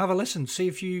us and have a listen. See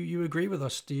if you agree with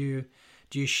us. Do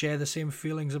you share the same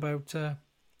feelings about the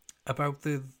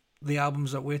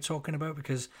albums that we're talking about?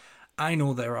 Because I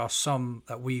know there are some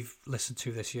that we've listened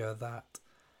to this year that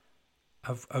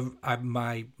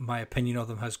my opinion of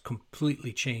them has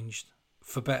completely changed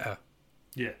for better.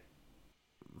 Yeah.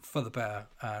 For the better.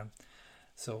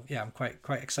 So yeah, I'm quite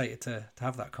excited to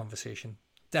have that conversation.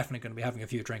 Definitely going to be having a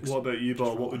few drinks. What about you,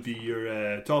 Bob? What would be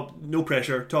your top? No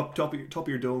pressure. Top of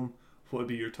your dome. What would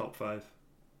be your top 5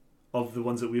 of the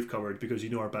ones that we've covered? Because you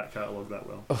know our back catalogue that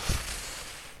well.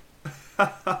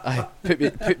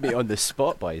 Put me on the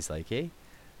spot, boys. Like, I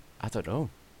don't know.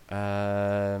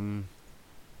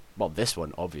 Well, this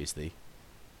one obviously.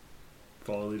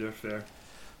 Follow leader, fair.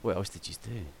 What else did you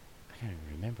do? I can't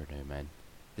even remember now, man.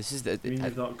 This is the. You mean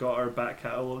you've not got our back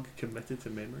catalogue committed to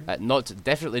memory?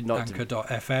 Definitely not to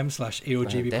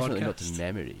Anchor.fm/AOGB definitely podcast. not to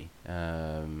memory.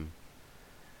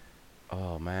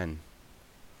 Oh man,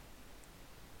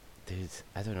 dude,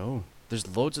 I don't know. There's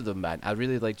loads of them, man. I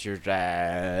really liked your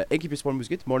Incubus one. Was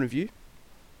good. Morning View.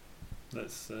 That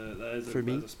is For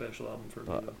me? a special album for me.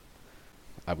 But Though.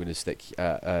 I'm gonna stick.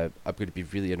 I'm gonna be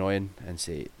really annoying and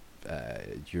say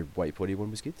your White Pony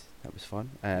one was good. That was fun.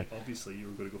 Obviously, you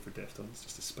were going to go for Deftones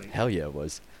just to spite. Hell yeah, it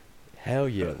was. Hell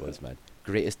yeah, it was, man.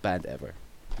 Greatest band ever.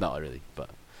 Not really,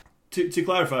 but To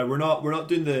clarify, we're not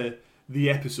doing the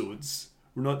episodes.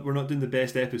 We're not doing the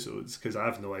best episodes because I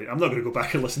have no idea. I'm not going to go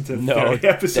back and listen to 30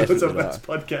 episodes of this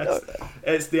podcast. No.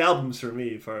 It's the albums for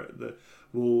me. The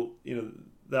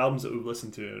albums that we've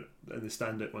listened to and the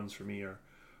standout ones for me are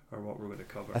what we're going to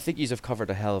cover. I think you have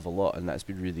covered a hell of a lot, and that's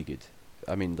been really good.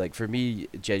 I mean, like for me,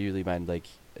 genuinely, man, like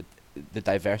the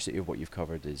diversity of what you've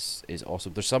covered is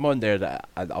awesome. There's some on there that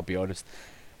I'll be honest,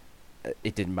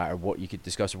 it didn't matter what you could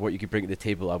discuss or what you could bring to the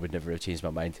table. I would never have changed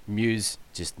my mind. Muse,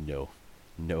 just no.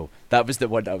 That was the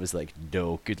one I was like,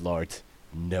 no, good lord,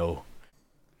 no.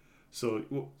 So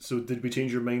did we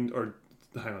change your mind, or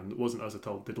hang on, it wasn't us at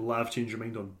all. Did Lav change your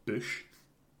mind on Bush,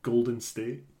 Golden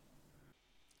State?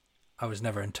 I was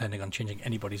never intending on changing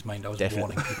anybody's mind. I was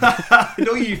Definitely. warning people.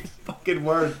 No, you fucking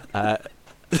weren't.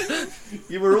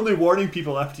 You were only warning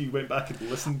people after you went back and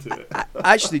listened to it.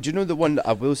 Actually, do you know the one that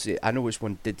I will say? I know which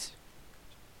one did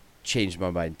change my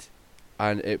mind,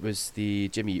 and it was the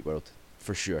Jimmy Eat World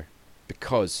for sure.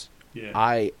 Because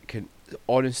I can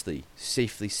honestly,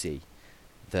 safely say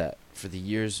that for the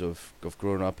years of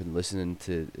growing up and listening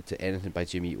to anything by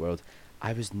Jimmy Eat World,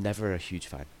 I was never a huge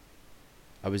fan.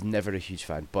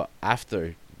 But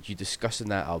after you discussing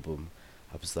that album,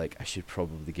 I was like, I should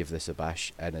probably give this a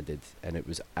bash, and I did, and it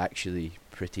was actually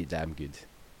pretty damn good.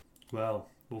 Well,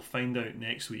 we'll find out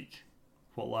next week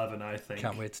what Lav and I think.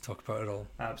 Can't wait to talk about it all.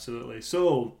 Absolutely.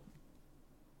 So,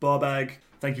 Bobag,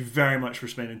 thank you very much for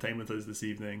spending time with us this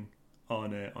evening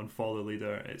on Follow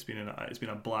Leader. It's been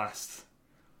a blast.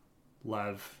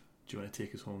 Lav, do you want to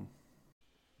take us home?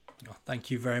 Thank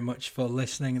you very much for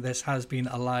listening. This has been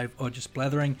Alive or Just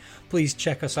Blethering. Please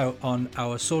check us out on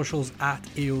our socials at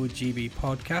AOGB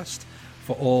Podcast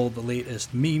for all the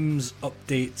latest memes,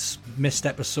 updates, missed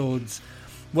episodes,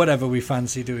 whatever we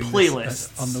fancy doing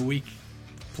playlists on the week.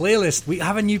 Playlist. We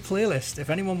have a new playlist.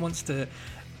 If anyone wants to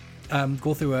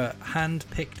go through a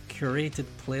hand-picked, curated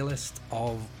playlist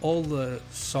of all the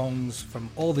songs from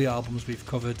all the albums we've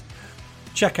covered,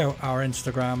 check out our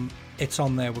Instagram. It's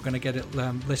on there. We're going to get it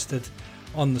listed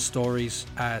on the stories.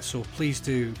 So please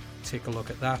do take a look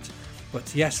at that.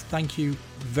 But yes, thank you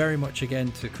very much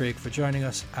again to Craig for joining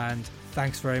us. And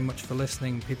Thanks very much for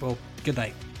listening, people. Good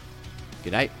night.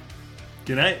 Good night.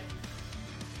 Good night.